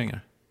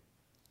tatueringar?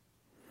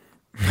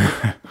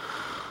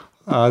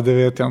 Ja, det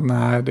vet jag.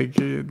 Nej, det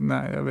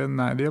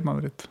gör man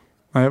väl inte.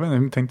 Nej, jag vet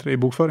inte, tänkte det i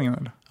bokföringen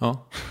eller?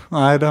 Ja.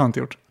 Nej, det har jag inte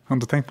gjort. Jag har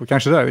inte tänkt på.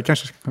 Det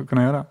kanske ska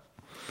kunna göra.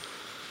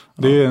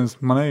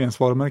 Man är ju en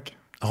varumärke.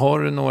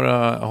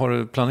 Har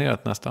du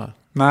planerat nästa?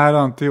 Nej, det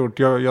har jag inte gjort.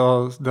 Det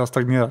har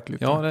stagnerat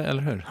lite. Ja,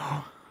 eller hur?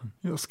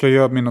 Jag ska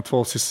göra mina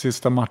 2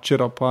 sista matcher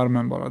då, på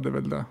armen bara, det är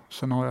väl det.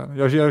 Sen har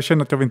jag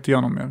känner att jag vill inte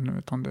göra något mer nu,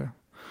 utan det.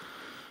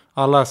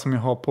 Alla som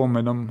jag har på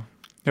mig,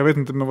 jag vet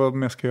inte vad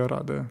mer jag ska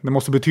göra. Det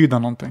måste betyda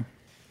någonting.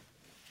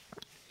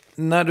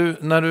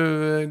 När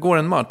du går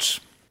en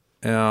match,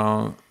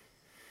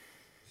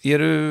 är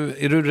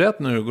du rädd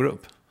när du går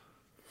upp?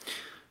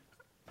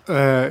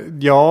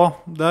 Ja,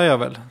 det är jag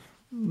väl.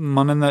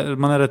 Man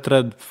är rätt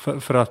rädd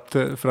för att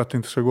det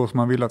inte ska gå som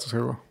man vill att det ska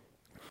gå.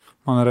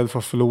 Man är rädd för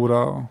att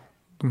förlora och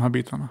de här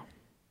bitarna.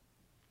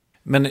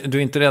 Men du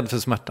är inte rädd för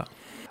smärta?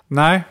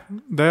 Nej,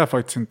 det är jag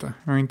faktiskt inte.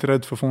 Jag är inte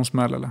rädd för att få en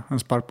smäll eller en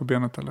spark på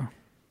benet eller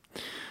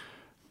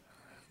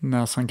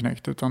näsan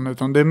knäckt.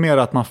 Utan det är mer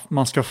att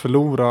man ska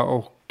förlora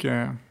och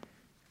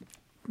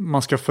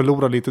man ska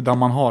förlora lite där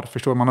man har.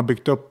 Förstår, man har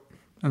byggt upp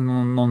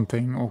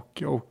någonting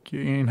och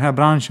i den här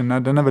branschen,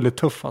 den är väldigt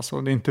tuff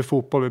alltså. Det är inte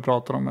fotboll vi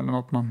pratar om eller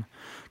något, man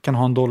kan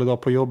ha en dålig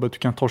dag på jobbet, du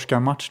kan torska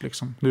en match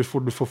liksom. Du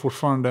får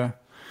fortfarande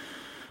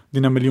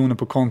dina miljoner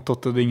på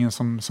kontot och det är ingen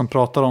som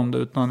pratar om det,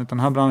 utan den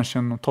här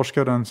branschen, och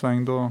torskar den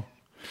sväng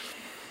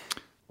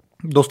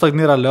då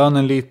stagnerar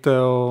lönen lite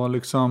och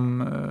liksom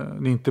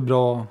det är inte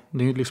bra,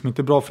 det är liksom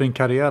inte bra för din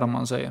karriär om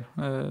man säger.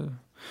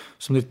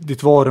 Som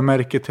ditt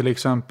varumärke till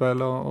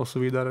exempel och så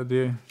vidare.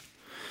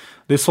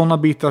 Det är sådana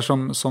bitar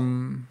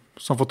som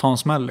får ta en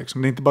smäll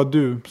liksom. Det är inte bara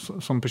du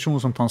som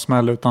person som tar en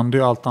smäll, utan det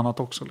är allt annat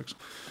också liksom.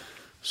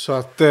 Så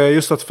att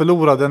just att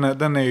förlora,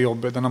 den är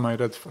jobbig, den är man ju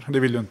rädd för. Det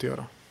vill du inte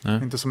göra.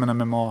 Nej. Inte som en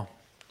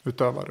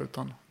MMA-utövare,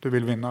 utan du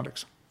vill vinna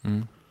liksom.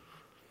 Mm.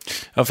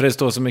 Ja, för det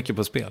står så mycket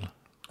på spel.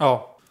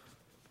 Ja.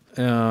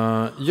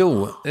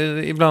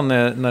 Ibland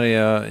när det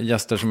är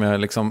gäster som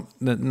jag liksom,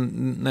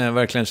 när jag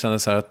verkligen känner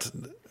så här att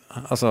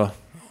alltså,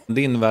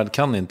 din värld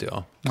kan inte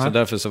jag. Nej. Så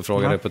därför så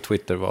frågade jag på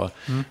Twitter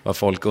vad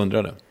folk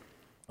undrade.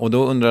 Och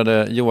då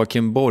undrade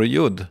Joakim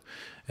Borgud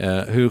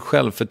hur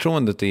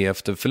självförtroendet är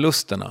efter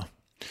förlusterna.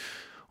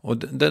 Och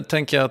det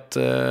tänker jag att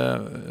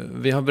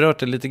vi har berört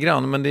det lite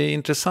grann, men det är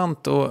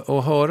intressant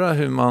att höra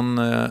hur man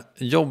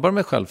jobbar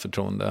med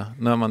självförtroende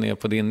när man är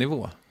på din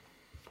nivå.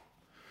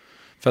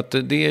 För att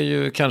det är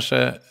ju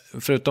kanske,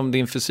 förutom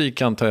din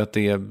fysik, antar jag att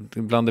det är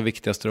bland det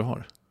viktigaste du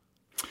har.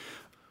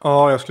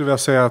 Ja, jag skulle vilja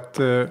säga att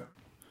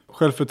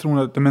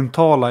självförtroendet, det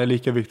mentala, är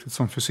lika viktigt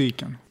som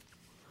fysiken.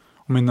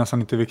 Om det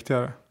nästan inte är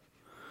viktigare.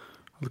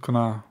 Att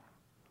kunna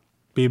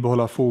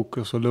bibehålla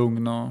fokus och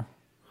lugn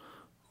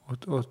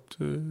och ett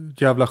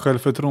jävla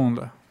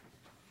självförtroende.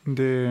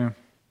 Det är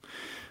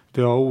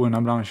i den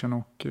här branschen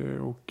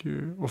och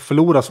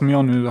förlora som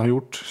jag nu har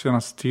gjort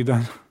senaste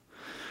tiden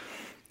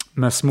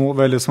med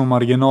väldigt små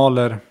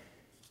marginaler,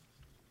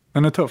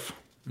 den är tuff.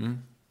 Mm.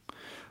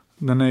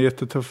 Den är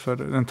jättetuff,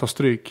 den tar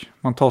stryk.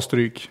 Man tar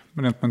stryk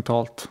rent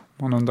mentalt.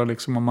 Man undrar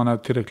liksom om man är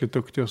tillräckligt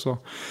duktig och så.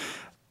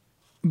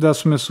 Det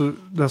som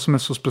är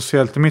så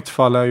speciellt i mitt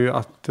fall är ju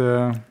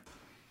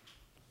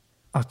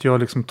att jag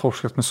liksom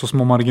torskat med så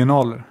små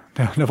marginaler.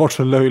 Det har varit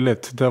så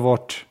löjligt. Det har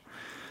varit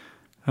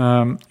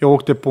jag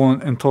åkte på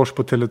en torsk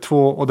på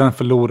Tele2 och den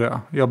förlorade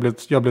jag.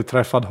 Jag blev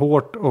träffad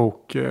hårt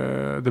och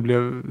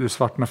det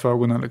svartnade för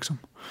ögonen liksom.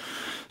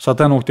 Så att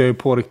den åkte jag ju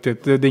på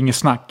riktigt. Det är inget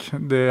snack.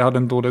 Jag hade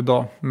en dålig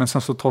dag. Men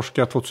sen så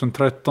torskade jag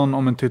 2013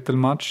 om en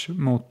titelmatch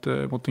mot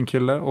en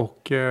kille.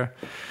 Och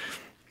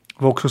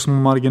var också små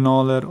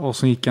marginaler. Och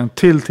så gick jag en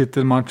till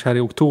titelmatch här i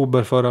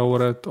oktober förra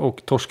året.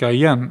 Och torskade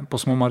igen på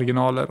små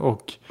marginaler.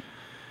 Och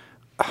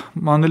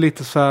man är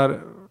lite så här,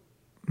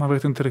 man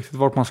vet inte riktigt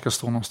vart man ska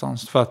stå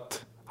någonstans. För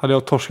att hade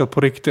jag torskat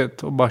på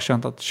riktigt och bara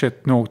känt att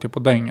shit, nu åkte jag på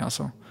däng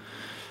alltså.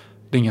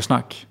 Det är ingen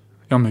snack.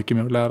 Jag har mycket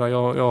mer att lära.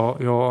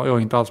 Jag är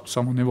inte alls på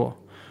samma nivå.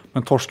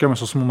 Men torska med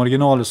så små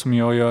marginaler som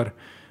jag gör,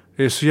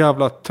 det är så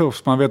jävla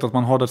tufft. Man vet att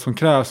man har det som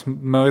krävs.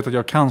 Man vet att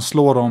jag kan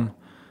slå dem.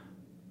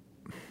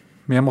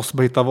 Men jag måste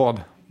bara hitta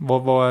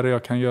vad är det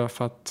jag kan göra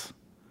för att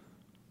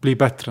bli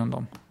bättre än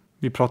dem.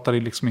 Vi pratar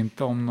liksom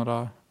inte om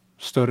några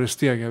större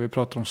steg. Vi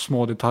pratar om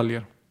små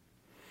detaljer.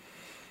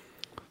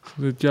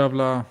 Så det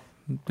är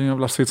en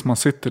jävla sits man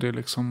sitter i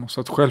liksom.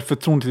 Så att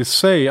självförtroendet i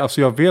sig,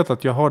 alltså jag vet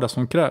att jag har det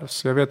som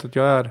krävs. Jag vet att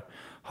jag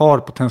har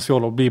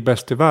potential att bli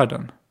bäst i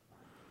världen.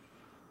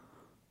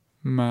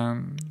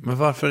 Men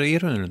varför är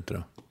du inte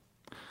då?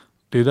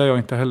 Det är det jag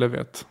inte heller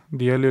vet.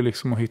 Det gäller ju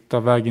liksom att hitta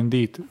vägen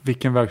dit.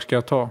 Vilken väg ska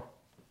jag ta?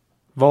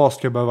 Vad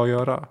ska jag behöva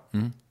göra?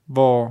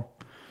 Vad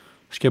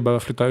ska jag behöva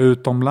flytta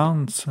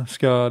utomlands?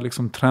 Ska jag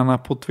liksom träna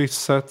på ett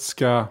visst sätt?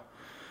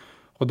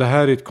 Och det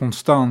här är en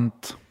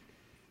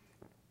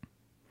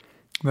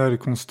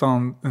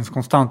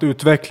konstant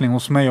utveckling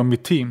hos mig och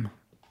mitt team.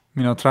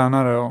 Mina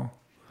tränare och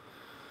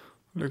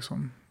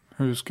liksom,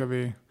 hur ska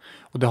vi...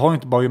 Och det har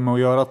inte bara med att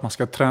göra att man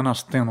ska träna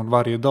stenhårt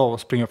varje dag och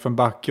springa för en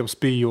backe och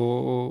spy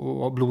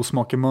och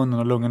blodsmak i munnen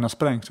och lungorna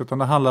sprängs. Utan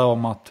det handlar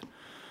om att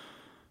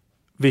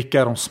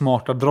vilka är de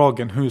smarta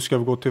dragen? Hur ska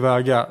vi gå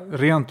tillväga?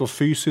 Rent och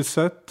fysiskt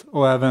sett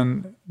och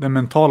även den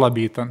mentala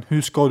biten.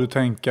 Hur ska du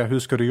tänka? Hur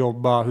ska du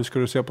jobba? Hur ska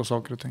du se på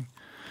saker och ting?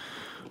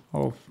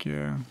 Och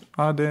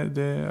ja,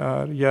 det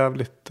är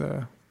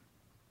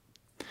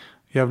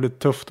jävligt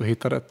tufft att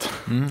hitta rätt.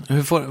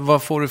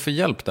 Vad får du för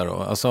hjälp där då?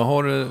 Alltså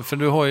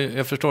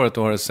jag förstår att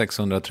du har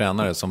 600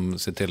 tränare som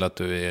ser till att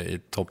du är i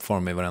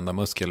toppform i varenda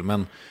muskel.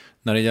 Men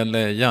när det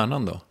gäller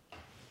hjärnan då?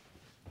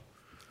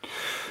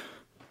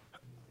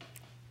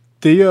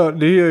 Det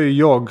gör ju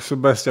jag så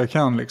bäst jag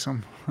kan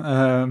liksom.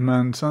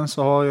 Men sen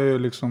så har jag ju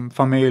liksom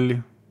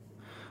familj.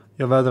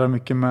 Jag vädrar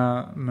mycket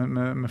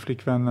med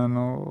flickvännen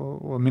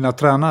och mina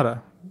tränare.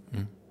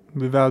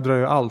 Vi vädrar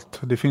ju allt.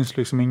 Det finns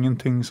liksom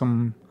ingenting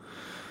som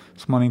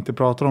man inte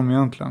pratar om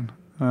egentligen.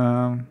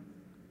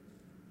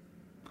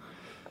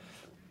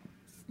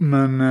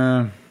 Men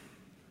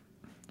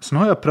sen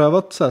har jag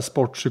prövat så här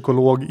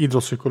sportpsykolog,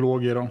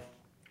 idrottspsykologer då.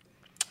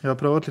 Jag har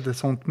prövat lite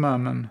sånt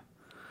med,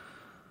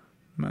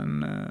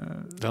 men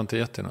det har inte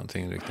gett dig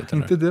någonting riktigt?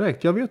 Inte eller?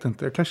 direkt, jag vet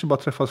inte. Jag kanske bara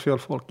träffat fel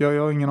folk.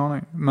 Jag har ingen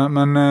aning.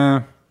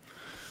 Men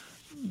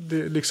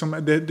det liksom,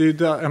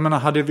 jag menar,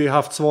 hade vi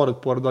haft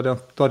svaret på det,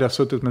 då hade jag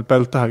suttit med ett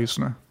bälte här just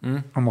nu.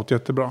 Jag mått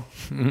jättebra.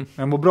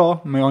 Jag mår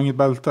bra, men jag har inget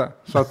bälte.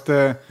 Så att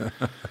det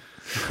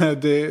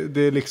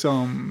är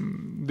liksom,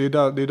 det är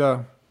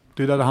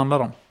där det handlar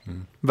om.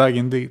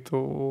 Vägen dit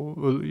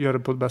och göra det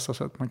på det bästa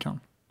sätt man kan.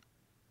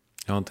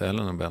 Jag har inte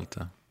heller någon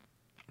bälte.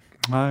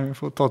 Nej, vi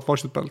får ta ett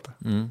varsitt bälte.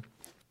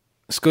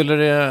 Skulle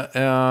det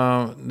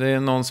är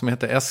någon som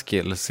heter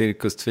Eskil,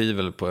 Cirkus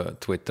Tvivel på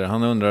Twitter.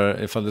 Han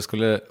undrar ifall du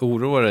skulle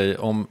oroa dig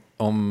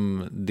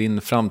om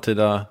din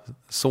framtida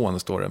son,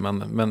 står det.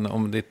 Men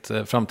om ditt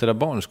framtida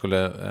barn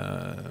skulle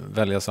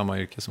välja samma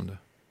yrke som du.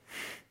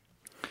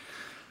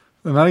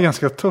 Den här är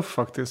ganska tuff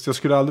faktiskt. Jag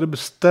skulle aldrig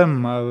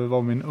bestämma över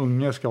vad min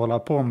unge ska hålla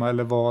på med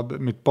eller vad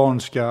mitt barn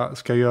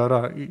ska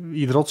göra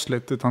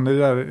idrottsligt. Utan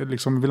det är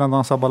liksom, vill han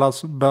dansa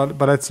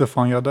balett så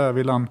får han göra det.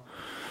 Vill han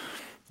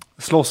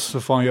slåss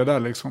så får han göra det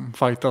liksom.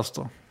 Fightas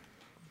då.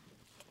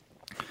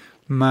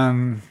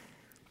 Men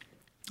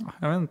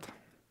jag vet inte.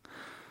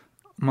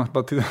 Om man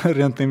bara tittar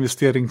rent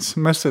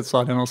investeringsmässigt så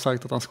hade jag nog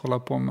sagt att han ska hålla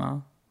på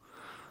med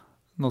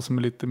något som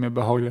är lite mer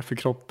behagligt för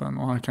kroppen.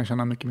 Och han kan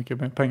tjäna mycket,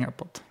 mycket mer pengar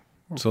på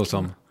det. Så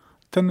som?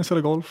 Tennis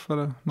eller golf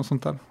eller något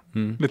sånt där.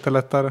 Lite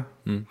lättare.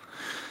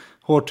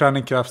 Hård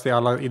träning krävs i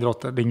alla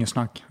idrotter. Det är ingen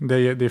snack. Det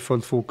är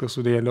fullt fokus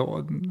och det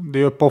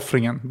är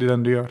uppoffringen. Det är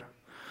den du gör.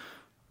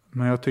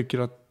 Men jag tycker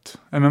att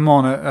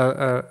MMA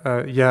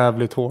är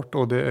jävligt hårt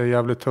och det är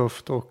jävligt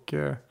tufft och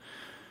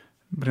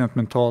rent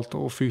mentalt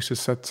och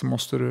fysiskt sett så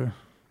måste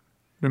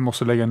du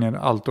måste lägga ner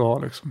allt du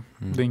har liksom.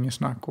 Det är ingen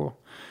snack och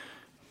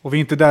vi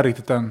är inte där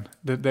riktigt än.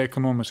 Det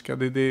ekonomiska.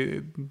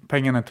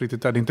 Pengarna är inte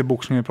riktigt där. Det är inte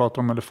boxning vi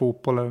pratar om eller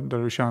fotboll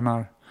där du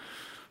tjänar.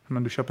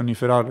 Men du köper en ny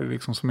Ferrari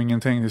liksom som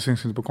ingenting. Det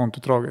syns inte på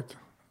kontoutdraget.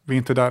 Vi är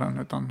inte där än.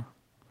 Utan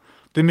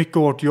det är mycket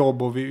hårt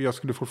jobb och jag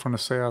skulle fortfarande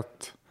säga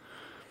att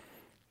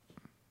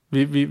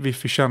vi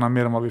förtjänar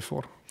mer än vad vi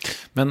får.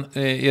 Men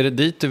är det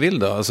dit du vill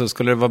då? Alltså,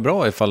 skulle det vara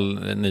bra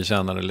ifall ni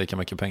tjänade lika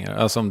mycket pengar?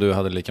 Alltså om du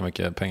hade lika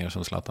mycket pengar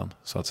som Zlatan,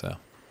 så att säga.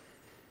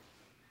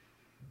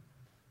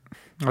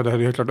 Ja, det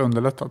hade helt klart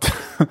underlättat.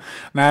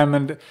 Nej,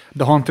 men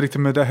det har inte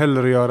riktigt med det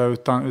heller att göra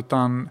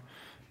utan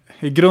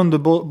i grund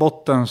och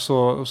botten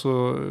så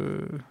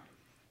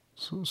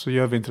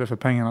gör vi inte det för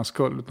pengarnas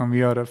skull utan vi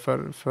gör det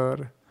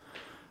för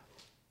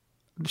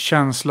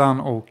känslan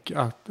och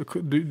att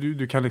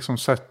du kan liksom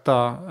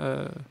sätta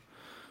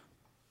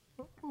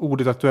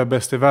ordet att du är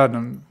bäst i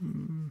världen.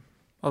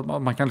 Att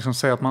man kan liksom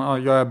säga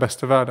att jag är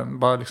bäst i världen.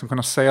 Bara liksom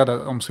kunna säga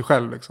det om sig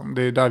själv. Liksom.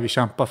 Det är där vi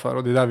kämpar för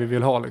och det är där vi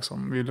vill ha.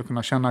 Liksom. Vi vill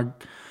kunna känna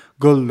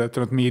guldet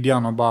runt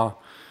midjan och bara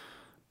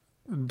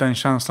den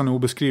känslan är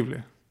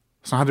obeskrivlig.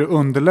 Så hade det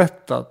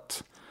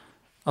underlättat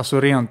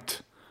alltså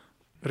rent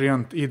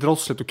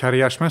idrottsligt och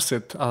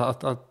karriärsmässigt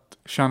att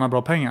tjäna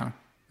bra pengar.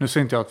 Nu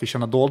säger inte jag att vi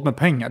tjänar dåligt med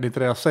pengar. Det är inte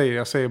det jag säger.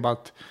 Jag säger bara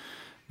att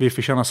vi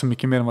förtjänar så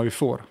mycket mer än vad vi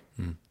får.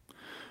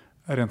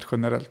 Rent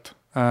generellt.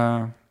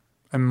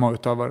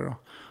 MMA-utövare då.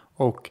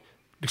 Och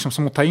liksom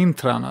som att ta in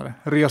tränare.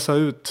 Resa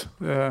ut.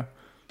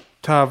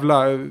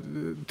 Tävla.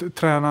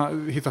 Träna.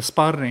 Hitta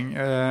sparring.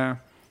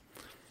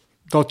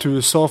 ta till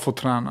USA för att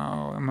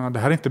träna. Och jag menar, det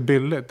här är inte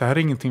billigt. Det här är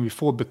ingenting vi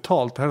får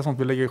betalt. Det här är sånt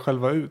vi lägger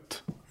själva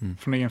ut.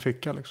 Från egen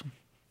ficka liksom.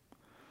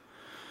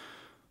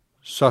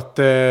 Så att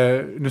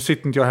nu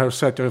sitter inte jag här och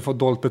säger att jag har fått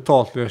dåligt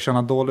betalt eller jag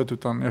tjänar dåligt.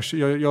 Utan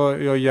jag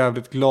är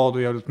jävligt glad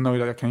och jävligt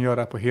nöjd att jag kan göra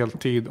det här på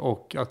heltid.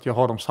 Och att jag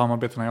har de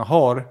samarbetena jag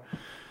har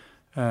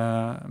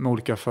med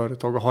olika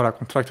företag och har det här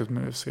kontraktet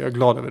med UFC. Jag är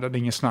glad över det, det är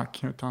inget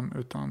snack.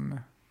 Utan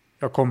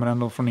jag kommer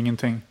ändå från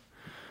ingenting.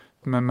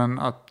 Men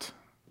att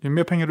ju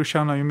mer pengar du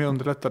tjänar, ju mer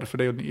underlättar det för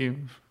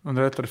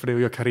dig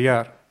att göra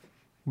karriär.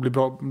 Och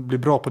bli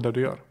bra på det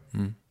du gör.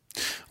 Mm.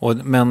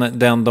 Men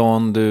den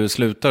dagen du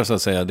slutar så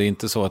att säga, det är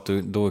inte så att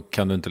då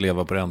kan du inte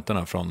leva på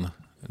räntorna från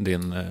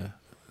din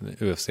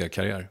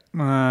UFC-karriär?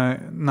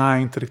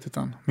 Nej, inte riktigt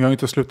än. Men jag har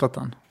inte slutat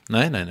än.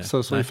 Nej.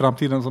 Så i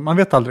framtiden, man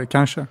vet aldrig,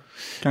 kanske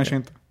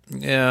inte.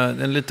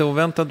 En lite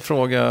oväntad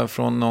fråga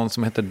från någon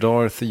som heter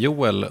Darth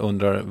Joel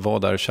undrar,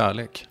 vad är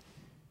kärlek?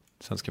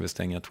 Sen ska vi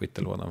stänga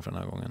Twitterlådan för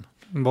den här gången.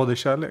 Vad är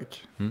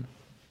kärlek?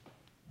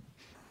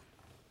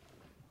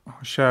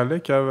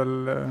 Kärlek är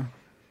väl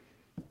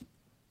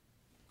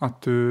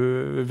att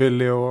du är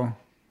villig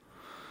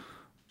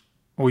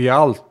att ge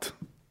allt.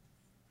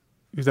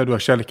 Det du har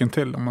kärleken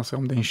till. Om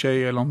det är en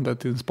tjej eller om det är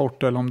till en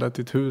sport eller om det är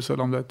till ett hus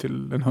eller om det är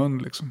till en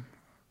hund liksom.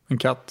 En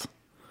katt.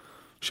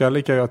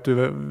 Kärlek är ju att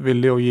du är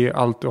villig att ge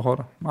allt du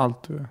har.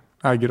 Allt du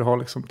äger och har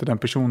liksom, till den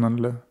personen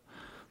eller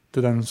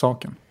till den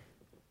saken.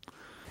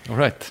 All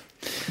right.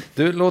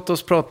 Du, låt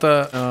oss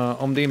prata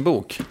om din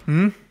bok.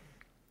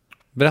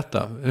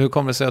 Berätta, hur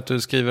kommer det sig att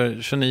du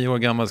skriver 29 år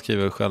gammal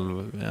skriver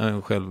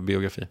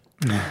självbiografi?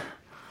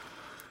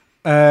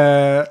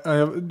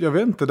 Jag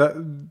vet inte,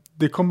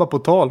 det kom bara på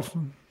tal.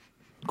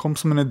 Kom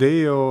som en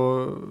idé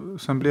och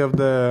sen blev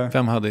det...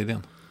 Vem hade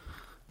idén?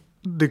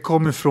 Det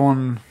kom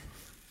ifrån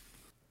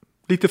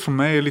lite från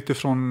mig, lite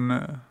från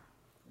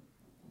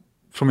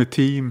mitt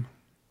team.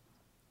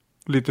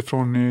 Lite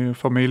från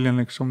familjen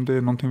liksom. Det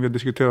är någonting vi har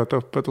diskuterat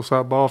öppet och så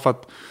här, bara för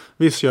att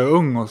visst jag är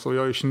ung och så,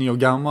 jag är 29 år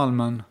gammal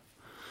men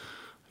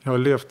jag har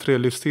levt 3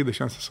 livstider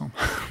känns det som.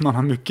 Man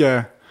har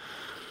mycket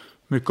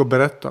att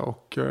berätta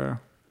och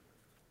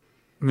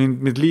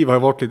mitt liv har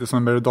varit lite som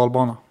en berg- och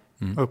dalbana.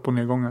 Upp- och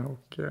nedgångar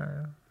och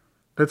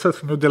det är ett sätt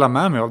för mig att dela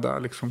med mig av det här,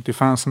 liksom, till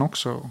fansen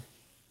också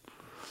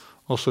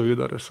och så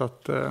vidare. Så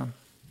att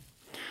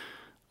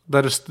det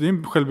är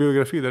en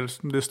självbiografi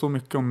där det står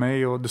mycket om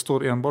mig och det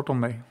står enbart om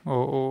mig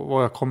och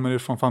var jag kommer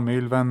ifrån,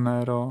 familj,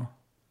 vänner och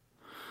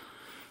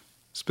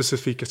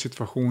specifika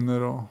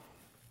situationer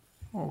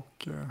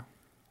och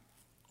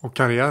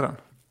karriären.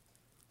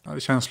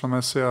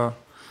 Känslomässiga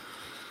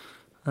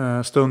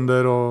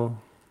stunder och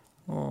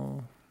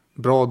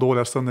bra och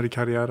dåliga stunder i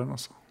karriären och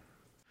så.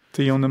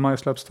 10 maj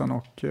släpps den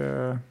och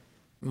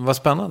vad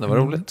spännande, vad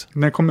roligt.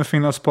 Den kommer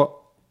finnas på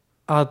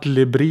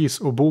Adlibris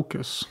och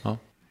Bokus. Ja.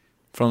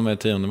 Från och med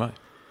 10 maj.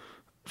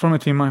 Från och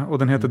med 10 maj och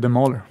den heter The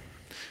Mauler.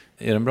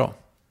 Är den bra?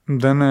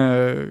 Den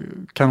är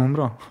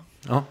kanonbra.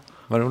 Ja,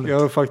 vad roligt.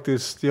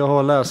 Jag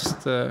har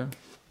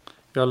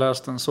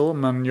läst den så,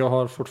 men jag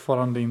har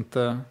fortfarande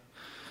inte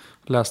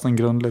läst den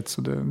grundligt,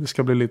 så det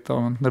ska bli lite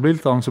av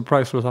en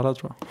surprise för oss alla,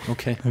 tror jag.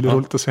 Okej. Det blir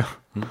roligt att se.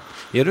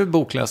 Är du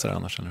bokläsare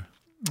annars, eller?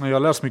 Jag har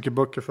läst mycket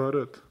böcker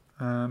förut,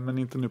 men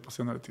inte nu på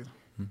senare tid.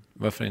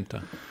 Varför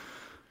inte?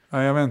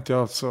 Jag vet inte, jag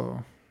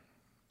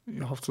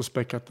har haft så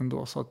späckat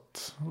ändå, så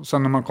att och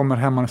sen när man kommer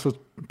hem man är så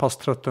pass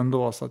trött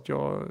ändå, så att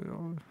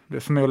det är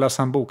för mig att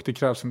läsa en bok, det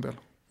krävs en del.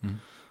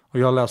 Och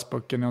jag har läst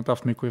böcker, jag har inte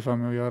haft mycket för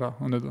mig att göra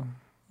under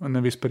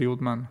en viss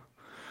period, men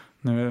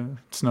nu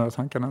snurrar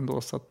tankarna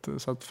ändå, så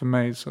att för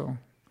mig så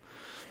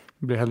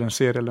blir det hellre en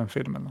serie eller en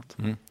film eller något.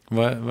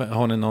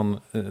 Har ni någon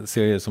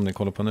serie som ni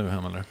kollar på nu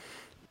hemma, eller?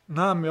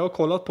 Nej, men jag har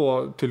kollat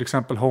på till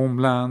exempel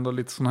Homeland och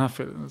lite sådana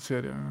här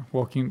serier,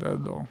 Walking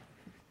Dead och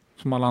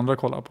som alla andra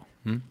kollar på.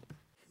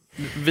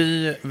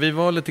 Vi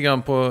var lite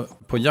grann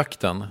på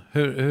jakten.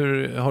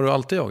 Hur har du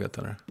alltid jagat,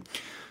 eller?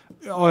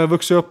 Ja, jag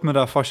vuxit upp med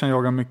det. Farsan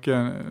jagade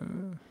mycket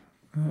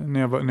när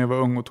jag var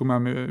ung och tog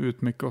med mig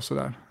ut mycket och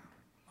sådär.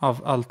 Jag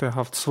har alltid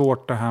haft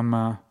svårt det här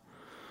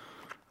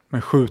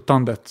med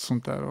skjutandet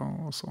sånt där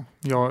och så.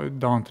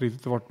 Det har inte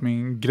riktigt varit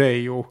min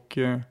grej och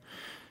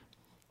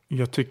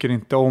jag tycker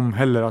inte om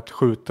heller att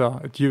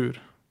skjuta ett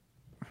djur.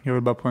 Jag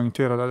vill bara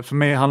poängtera det. För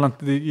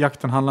mig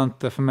jakten handlar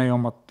inte för mig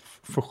om att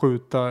få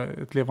skjuta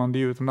ett levande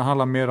djur, utan det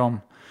handlar mer om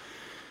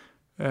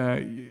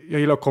jag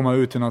gillar att komma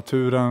ut i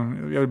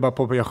naturen. Jag vill bara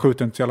påpeka, jag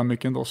skjuter inte så jävla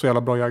mycket ändå, så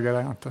jävla bra jägare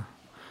är jag inte.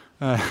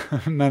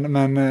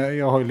 Men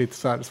jag har ju lite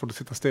så här svårt att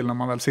sitta still när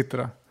man väl sitter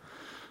där.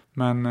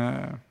 Men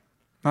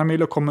jag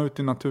gillar att komma ut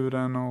i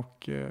naturen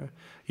och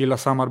gillar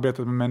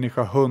samarbetet med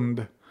människa,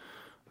 hund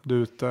där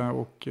ute,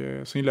 och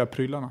så gillar jag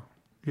prylarna.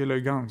 Jag gillar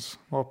ju guns,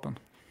 vapen,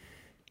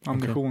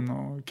 ammunition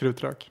och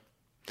krutrök.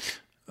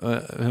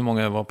 Hur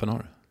många vapen har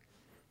du?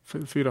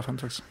 4, 5,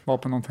 6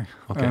 vapen någonting.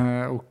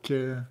 Okay. Och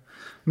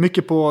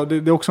mycket på, det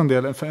är också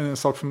en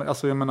sak för mig.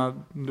 Alltså jag menar,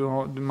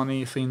 man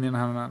är så inne i den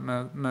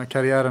här med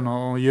karriären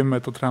och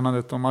gymmet och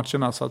tränandet och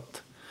matcherna, så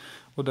att,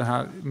 och den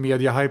här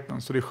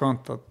media-hypen, så det är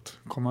skönt att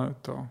komma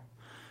ut och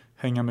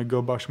hänga med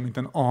gubbar som inte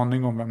har en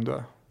aning om vem du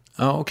är.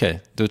 Ja,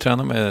 okej. Du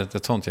tränar med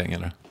ett sånt gäng,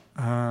 eller?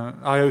 Ja,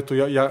 jag är ute och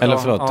du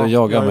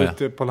jagar med. Jag är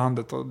ute på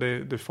landet och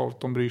det är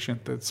folk, de bryr sig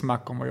inte ett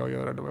smack om vad jag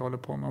gör eller vad jag håller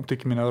på med. De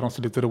tycker mina öron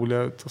ser lite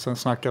roliga ut och sen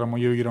snackar de och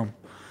ljuger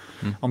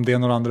om det är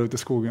några andra ute i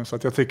skogen. Så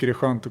att jag tycker det är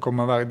skönt att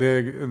komma iväg. Det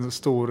är en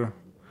stor...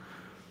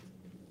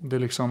 Det är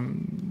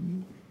liksom...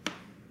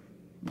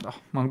 Ja,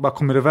 man bara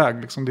kommer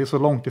iväg liksom. Det är så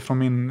långt ifrån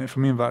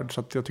min värld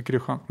så att jag tycker det är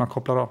skönt. Man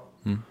kopplar av.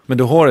 Mm. Men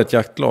du har ett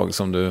jaktlag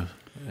som du...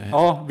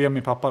 Ja, via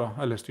min pappa då.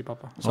 Eller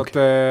styvpappa. Så att,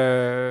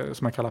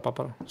 som jag kallar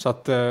pappa då. Så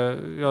att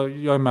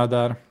jag är med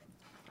där.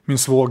 Min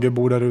svåger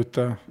bor där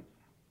ute.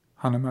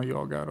 Han är med och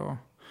jagar.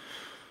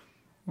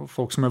 Och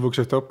folk som jag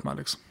vuxit upp med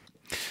liksom.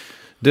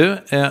 Du,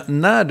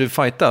 när du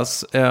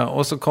fightas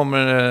och så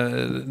kommer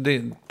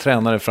det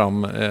tränare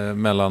fram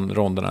mellan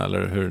ronderna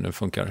eller hur det nu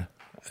funkar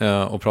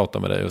och pratar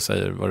med dig och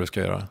säger vad du ska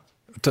göra.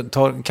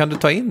 Kan du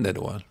ta in det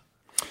då?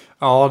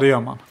 Ja, det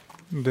gör man.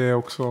 Det är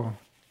också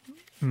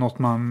något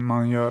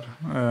man gör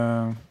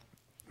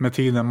med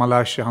tiden. Man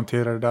lär sig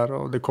hantera det där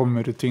och det kommer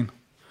med rutin.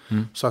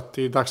 Så att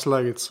i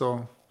dagsläget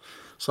så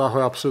har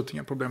jag absolut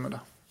inga problem med det.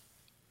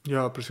 Jag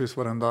gör precis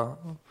varenda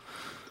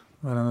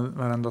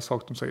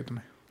sak de säger till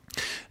mig.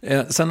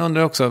 Sen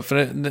undrar jag också,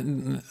 för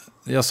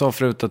jag sa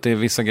förut att det är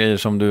vissa grejer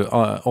som du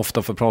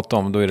ofta får prata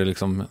om. Då är det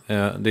liksom,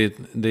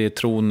 det är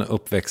tron,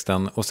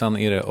 uppväxten och sen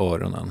är det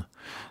öronen.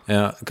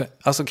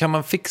 Alltså kan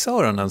man fixa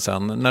öronen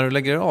sen? När du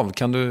lägger av,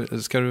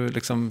 ska du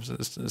liksom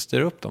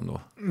styra upp dem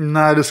då?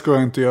 Nej, det ska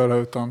jag inte göra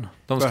utan...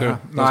 Men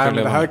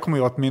det här kommer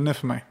ju vara ett minne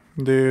för mig.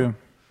 Det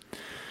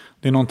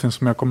är någonting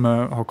som jag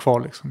kommer ha kvar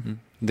liksom.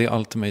 Det är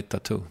ultimate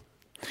tattoo.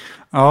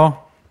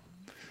 Ja,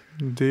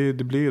 det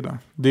blir ju det.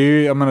 Det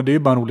är ju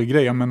bara en rolig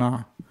grej. Jag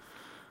menar,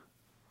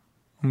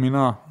 om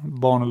mina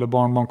barn eller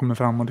barnbarn kommer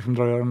fram och liksom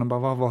drar öronen och bara,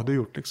 vad har du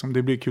gjort liksom?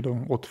 Det blir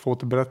kul att få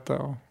återberätta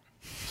och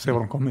se var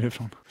de kommer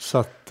ifrån. Så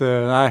att,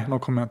 nej, de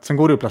kommer inte. Sen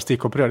går det ju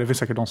plastikoperera. Det finns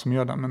säkert de som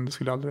gör det, men det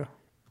skulle jag aldrig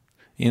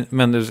göra.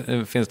 Men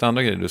finns det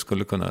andra grejer du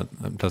skulle kunna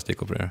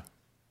plastikoperera?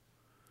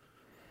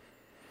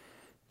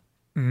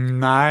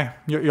 Nej,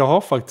 jag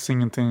har faktiskt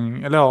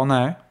ingenting. Eller ja,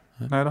 nej.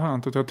 Nej, det har jag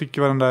inte. Jag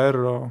tycker varenda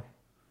är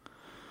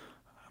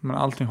men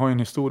allting har ju en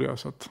historia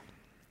så att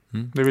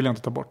det vill jag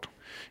inte ta bort.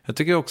 Jag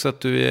tycker också att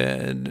du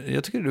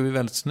är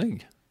väldigt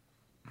snygg.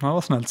 Ja,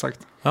 vad snällt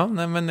sagt. Ja,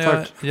 nej, men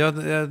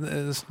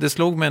det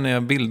slog mig när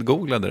jag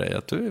bildgooglade dig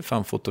att du är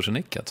fan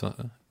fotogenik alltså.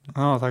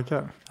 Ja,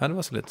 tackar. Ja, det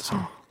var så lite så.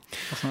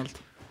 Vad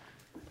snällt.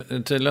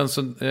 Tydligen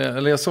så,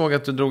 eller jag såg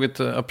att du drog ett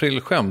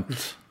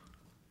aprilskämt.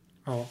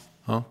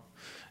 Ja.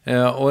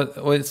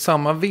 Och i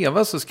samma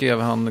veva så skrev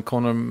han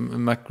Conor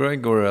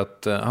McGregor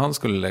att han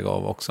skulle lägga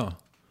av också.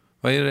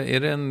 Vad är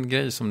det en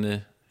grej som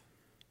ni...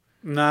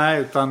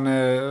 Nej, utan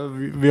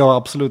vi har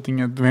absolut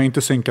inget, vi har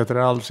inte synkat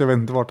det alls. Jag vet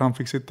inte vart han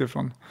fick sitta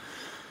ifrån.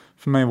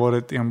 För mig var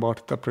det enbart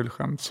ett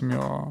aprilskämt som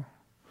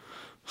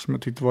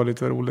jag tyckte var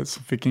lite roligt.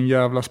 Som fick en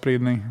jävla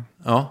spridning.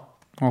 Ja.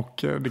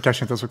 Och det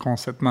kanske inte är så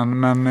konstigt.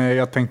 Men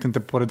jag tänkte inte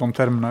på det de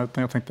termerna.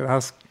 Utan jag tänkte det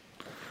här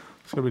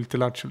ska bli lite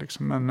latch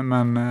liksom.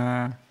 Men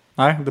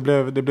nej, det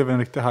blev en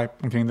riktig hype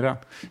omkring det där.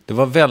 Det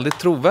var väldigt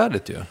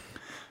trovärdigt ju.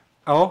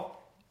 Ja,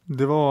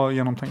 det var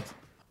genomtänkt.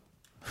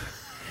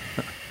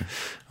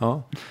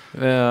 Ja.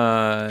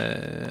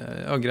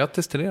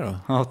 Grattis till det då.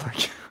 Ja,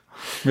 tack.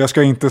 Men jag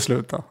ska inte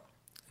sluta.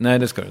 Nej,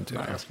 det ska du inte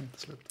göra. Nej, jag ska inte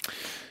sluta.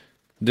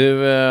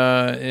 Du,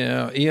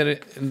 är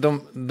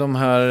de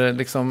här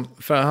liksom,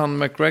 för han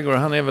McGregor,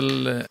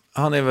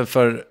 han är väl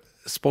för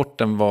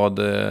sporten vad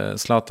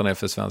Zlatan är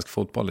för svensk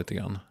fotboll lite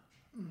grann.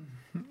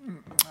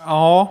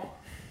 Ja,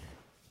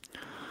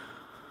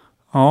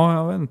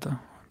 jag vet inte.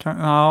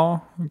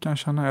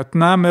 Kanske han är.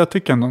 Nej, men jag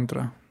tycker ändå inte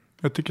det.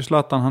 Jag tycker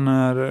Zlatan, han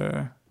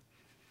är...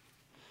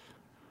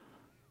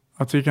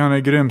 Jag tycker han är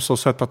grym så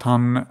sätt att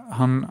han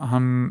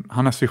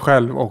är sig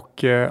själv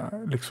och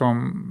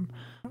liksom...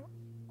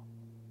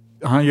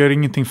 Han gör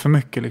ingenting för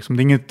mycket liksom.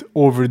 Det är inget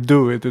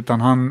overdo it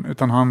utan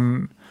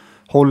han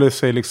håller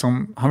sig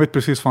liksom... Han vet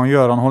precis vad han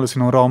gör. Han håller sig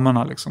inom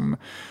ramarna liksom.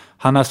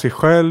 Han är sig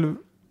själv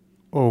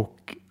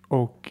och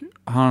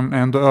han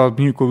är ändå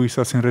ödmjuk och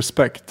visar sin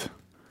respekt.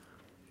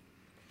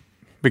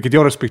 Vilket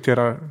jag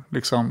respekterar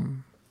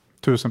liksom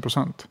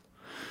 1000%.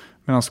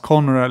 Medan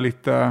Conor är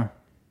lite...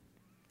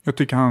 Jag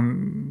tycker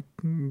han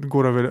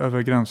går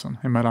över gränsen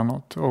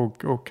emellanåt.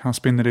 Och han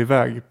spinner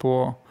iväg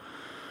på...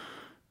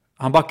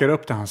 Han backar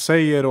upp det han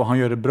säger och han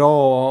gör det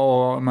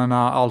bra. Men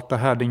allt det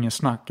här, det är ingen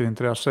snack. Det är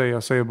inte det jag säger.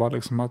 Jag säger bara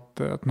liksom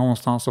att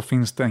någonstans så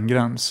finns det en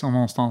gräns. Och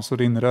någonstans så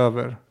rinner det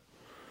över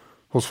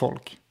hos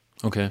folk.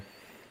 Okej.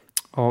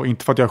 Och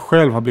inte för att jag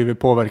själv har blivit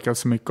påverkad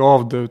så mycket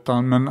av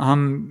det. Men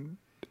han...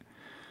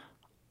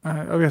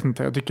 Jag vet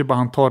inte. Jag tycker bara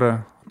han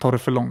tar det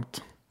för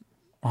långt.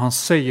 Och han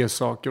säger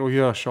saker och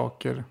gör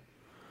saker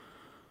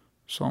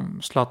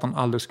som Zlatan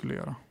aldrig skulle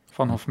göra.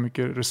 För han har för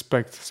mycket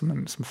respekt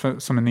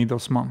som en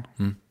idrottsman.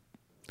 Mm.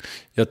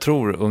 Jag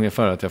tror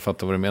ungefär att jag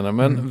fattar vad du menar.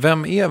 Men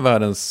vem är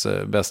världens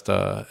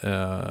bästa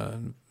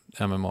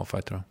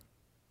MMA-fighter då?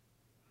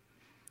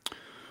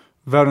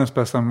 Världens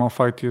bästa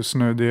MMA-fighter just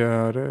nu, det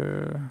är...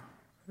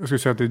 jag skulle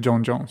säga att det är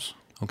John Jones.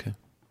 Okej.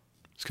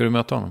 Ska du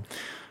möta honom?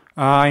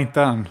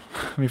 Inte än.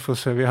 Vi får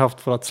se. Vi har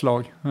haft vårt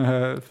slag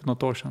för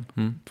något år sedan.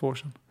 2 år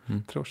sedan.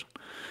 3 år sedan.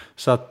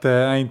 Så att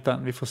inte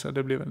än. Vi får se.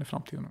 Det blir väl i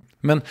framtiden.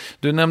 Men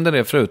du nämnde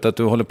det förut att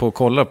du håller på att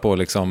kolla på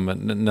liksom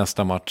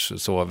nästa match,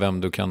 så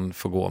vem du kan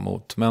få gå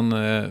mot. Men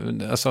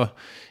alltså,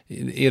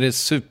 är det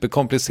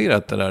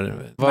superkomplicerat det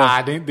där?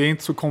 Nej, det är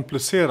inte så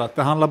komplicerat.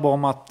 Det handlar bara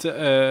om att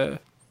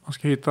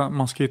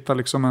man ska hitta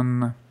liksom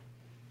en...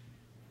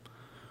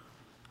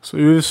 Så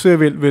UFC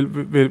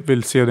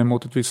vill se det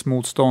mot ett visst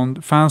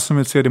motstånd. Fansen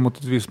vill se det mot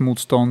ett visst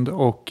motstånd.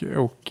 Och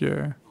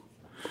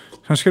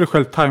sen ska du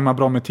själv tajma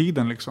bra med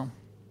tiden liksom.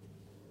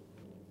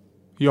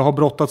 Jag har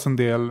brottats en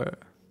del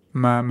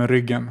med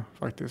ryggen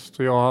faktiskt.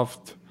 Så jag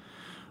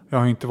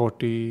har inte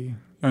varit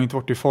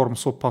i form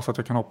så pass att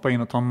jag kan hoppa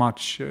in och ta en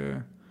match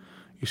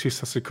i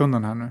sista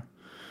sekunden här nu.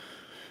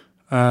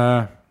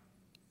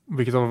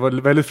 Vilket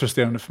var väldigt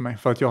frustrerande för mig.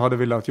 För att jag hade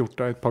velat gjort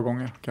det ett par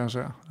gånger kan jag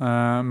säga.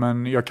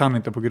 Men jag kan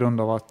inte på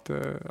grund av att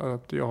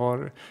jag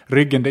har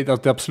ryggen. Det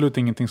är absolut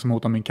ingenting som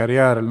hotar min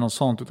karriär eller något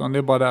sånt. Utan det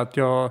är bara det att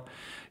jag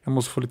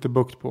måste få lite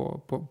bukt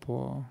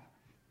på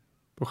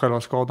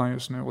själva skadan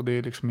just nu. Och det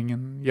är liksom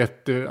ingen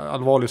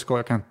jätteallvarlig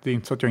skada. Det är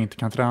inte så att jag inte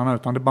kan träna.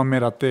 Utan det är bara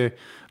mer att det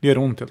gör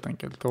ont helt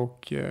enkelt.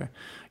 Och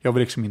jag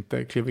vill liksom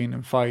inte kliva in i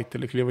en fight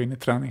eller kliva in i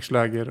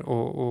träningsläger.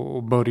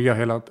 Och börja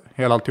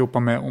hela alltihopa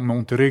med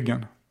ont i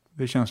ryggen.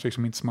 Det känns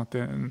liksom inte som att det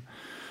är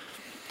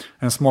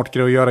en smart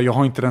grej att göra. Jag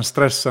har inte den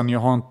stressen.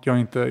 Jag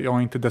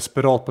är inte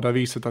desperat på det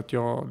viset att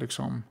jag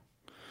liksom...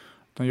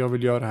 Utan jag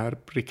vill göra det här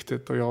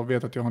riktigt. Och jag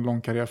vet att jag har en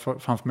lång karriär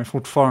framför mig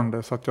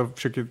fortfarande. Så att jag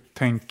försöker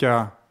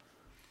tänka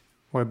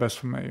vad är bäst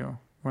för mig och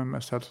vad är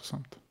mest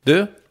hälsosamt.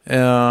 Du,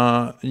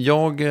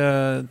 jag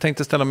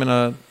tänkte ställa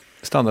mina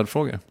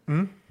standardfrågor.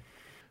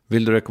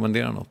 Vill du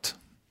rekommendera något?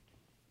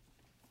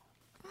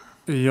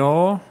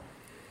 Ja...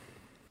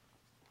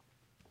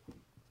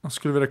 Jag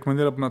skulle vilja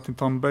rekommendera på att ni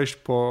tar en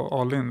beige på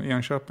Alin i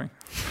Enköping.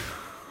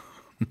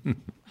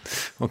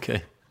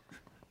 Okej.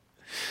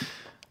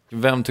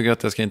 Vem tycker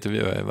att jag ska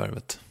intervjua i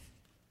Värvet?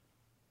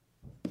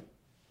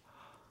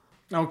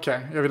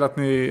 Okej, jag vill att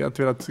ni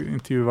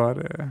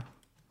intervjuar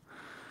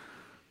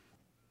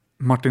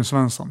Martin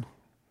Svensson.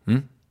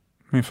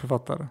 Min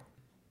författare.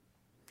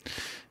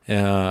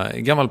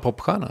 Gammal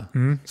popstjärna.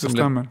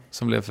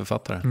 Som blev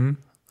författare.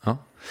 Ja.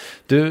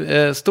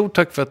 Du, stort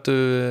tack för att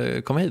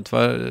du kom hit.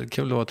 Vad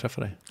kul det var att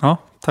träffa dig. Ja,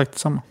 tack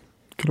detsamma.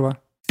 Kul att vara.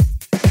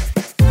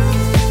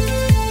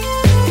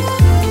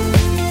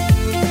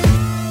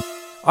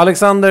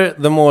 Alexander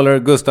The Mauler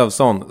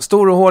Gustafsson.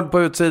 Stor och hård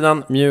på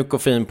utsidan, mjuk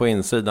och fin på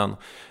insidan.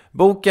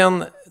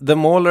 Boken The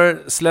Mauler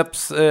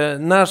släpps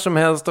när som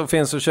helst och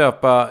finns att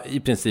köpa i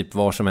princip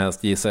var som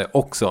helst, gissar jag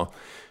också.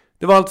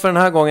 Det var allt för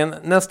den här gången.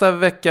 Nästa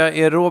vecka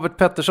är Robert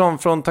Pettersson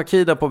från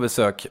Takida på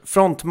besök.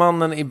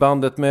 Frontmannen i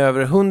bandet med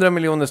över 100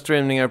 miljoner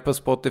streamningar på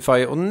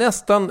Spotify och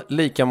nästan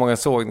lika många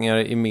sågningar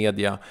i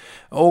media.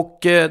 Och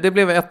det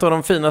blev ett av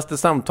de finaste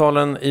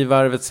samtalen i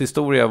Värvets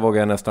historia, vågar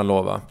jag nästan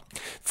lova.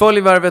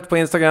 Följ Värvet på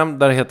Instagram,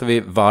 där heter vi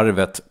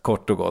Varvet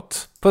kort och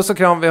gott. Puss och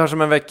kram, vi hörs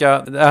om en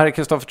vecka. Det här är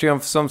Kristoffer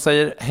Triumf som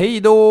säger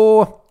hej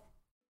då!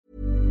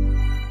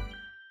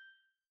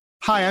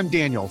 Hi, I'm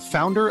Daniel,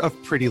 founder of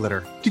Pretty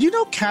Litter. Did you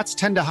know cats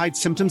tend to hide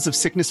symptoms of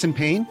sickness and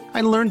pain?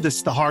 I learned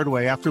this the hard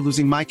way after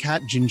losing my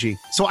cat, Gingy.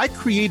 So I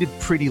created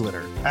Pretty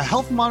Litter, a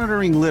health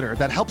monitoring litter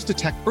that helps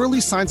detect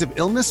early signs of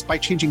illness by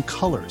changing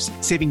colors,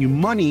 saving you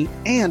money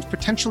and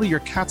potentially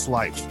your cat's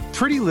life.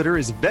 Pretty Litter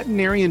is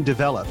veterinarian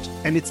developed,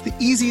 and it's the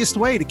easiest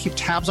way to keep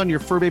tabs on your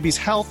fur baby's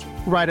health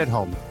right at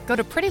home. Go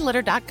to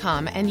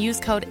prettylitter.com and use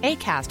code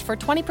ACAST for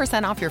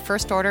 20% off your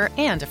first order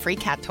and a free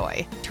cat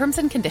toy. Terms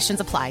and conditions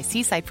apply.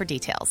 See site for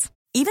details.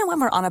 Even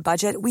when we're on a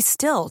budget, we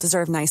still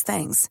deserve nice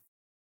things.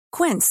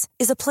 Quince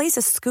is a place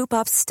to scoop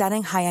up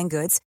stunning high-end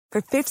goods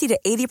for 50 to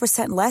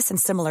 80% less than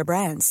similar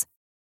brands.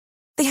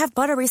 They have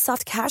buttery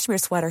soft cashmere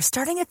sweaters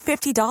starting at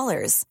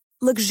 $50,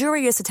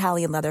 luxurious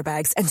Italian leather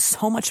bags, and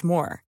so much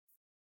more.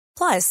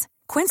 Plus,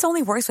 Quince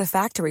only works with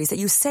factories that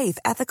use safe,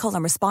 ethical,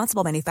 and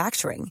responsible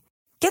manufacturing.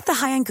 Get the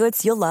high-end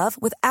goods you'll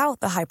love without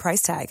the high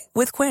price tag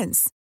with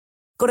Quince.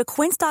 Go to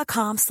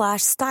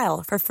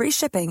quince.com/style for free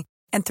shipping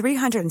and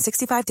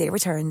 365-day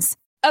returns.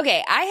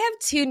 Okay, I have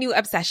 2 new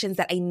obsessions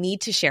that I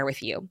need to share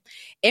with you.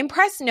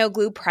 Impress No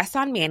Glue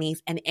Press-On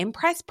Manis and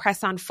Impress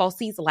Press-On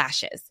Falsies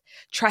Lashes.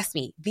 Trust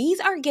me, these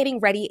are getting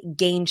ready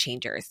game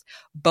changers.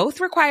 Both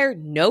require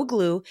no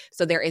glue,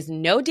 so there is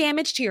no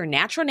damage to your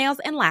natural nails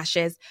and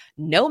lashes,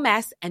 no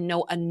mess, and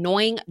no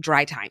annoying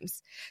dry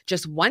times.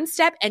 Just one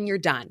step and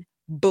you're done.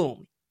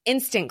 Boom.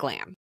 Instant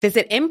glam.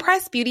 Visit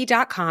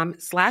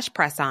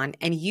impressbeauty.com/presson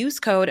and use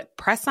code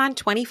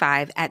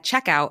PRESSON25 at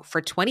checkout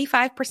for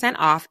 25%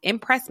 off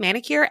Impress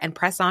Manicure and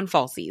Press-On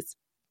Falsies.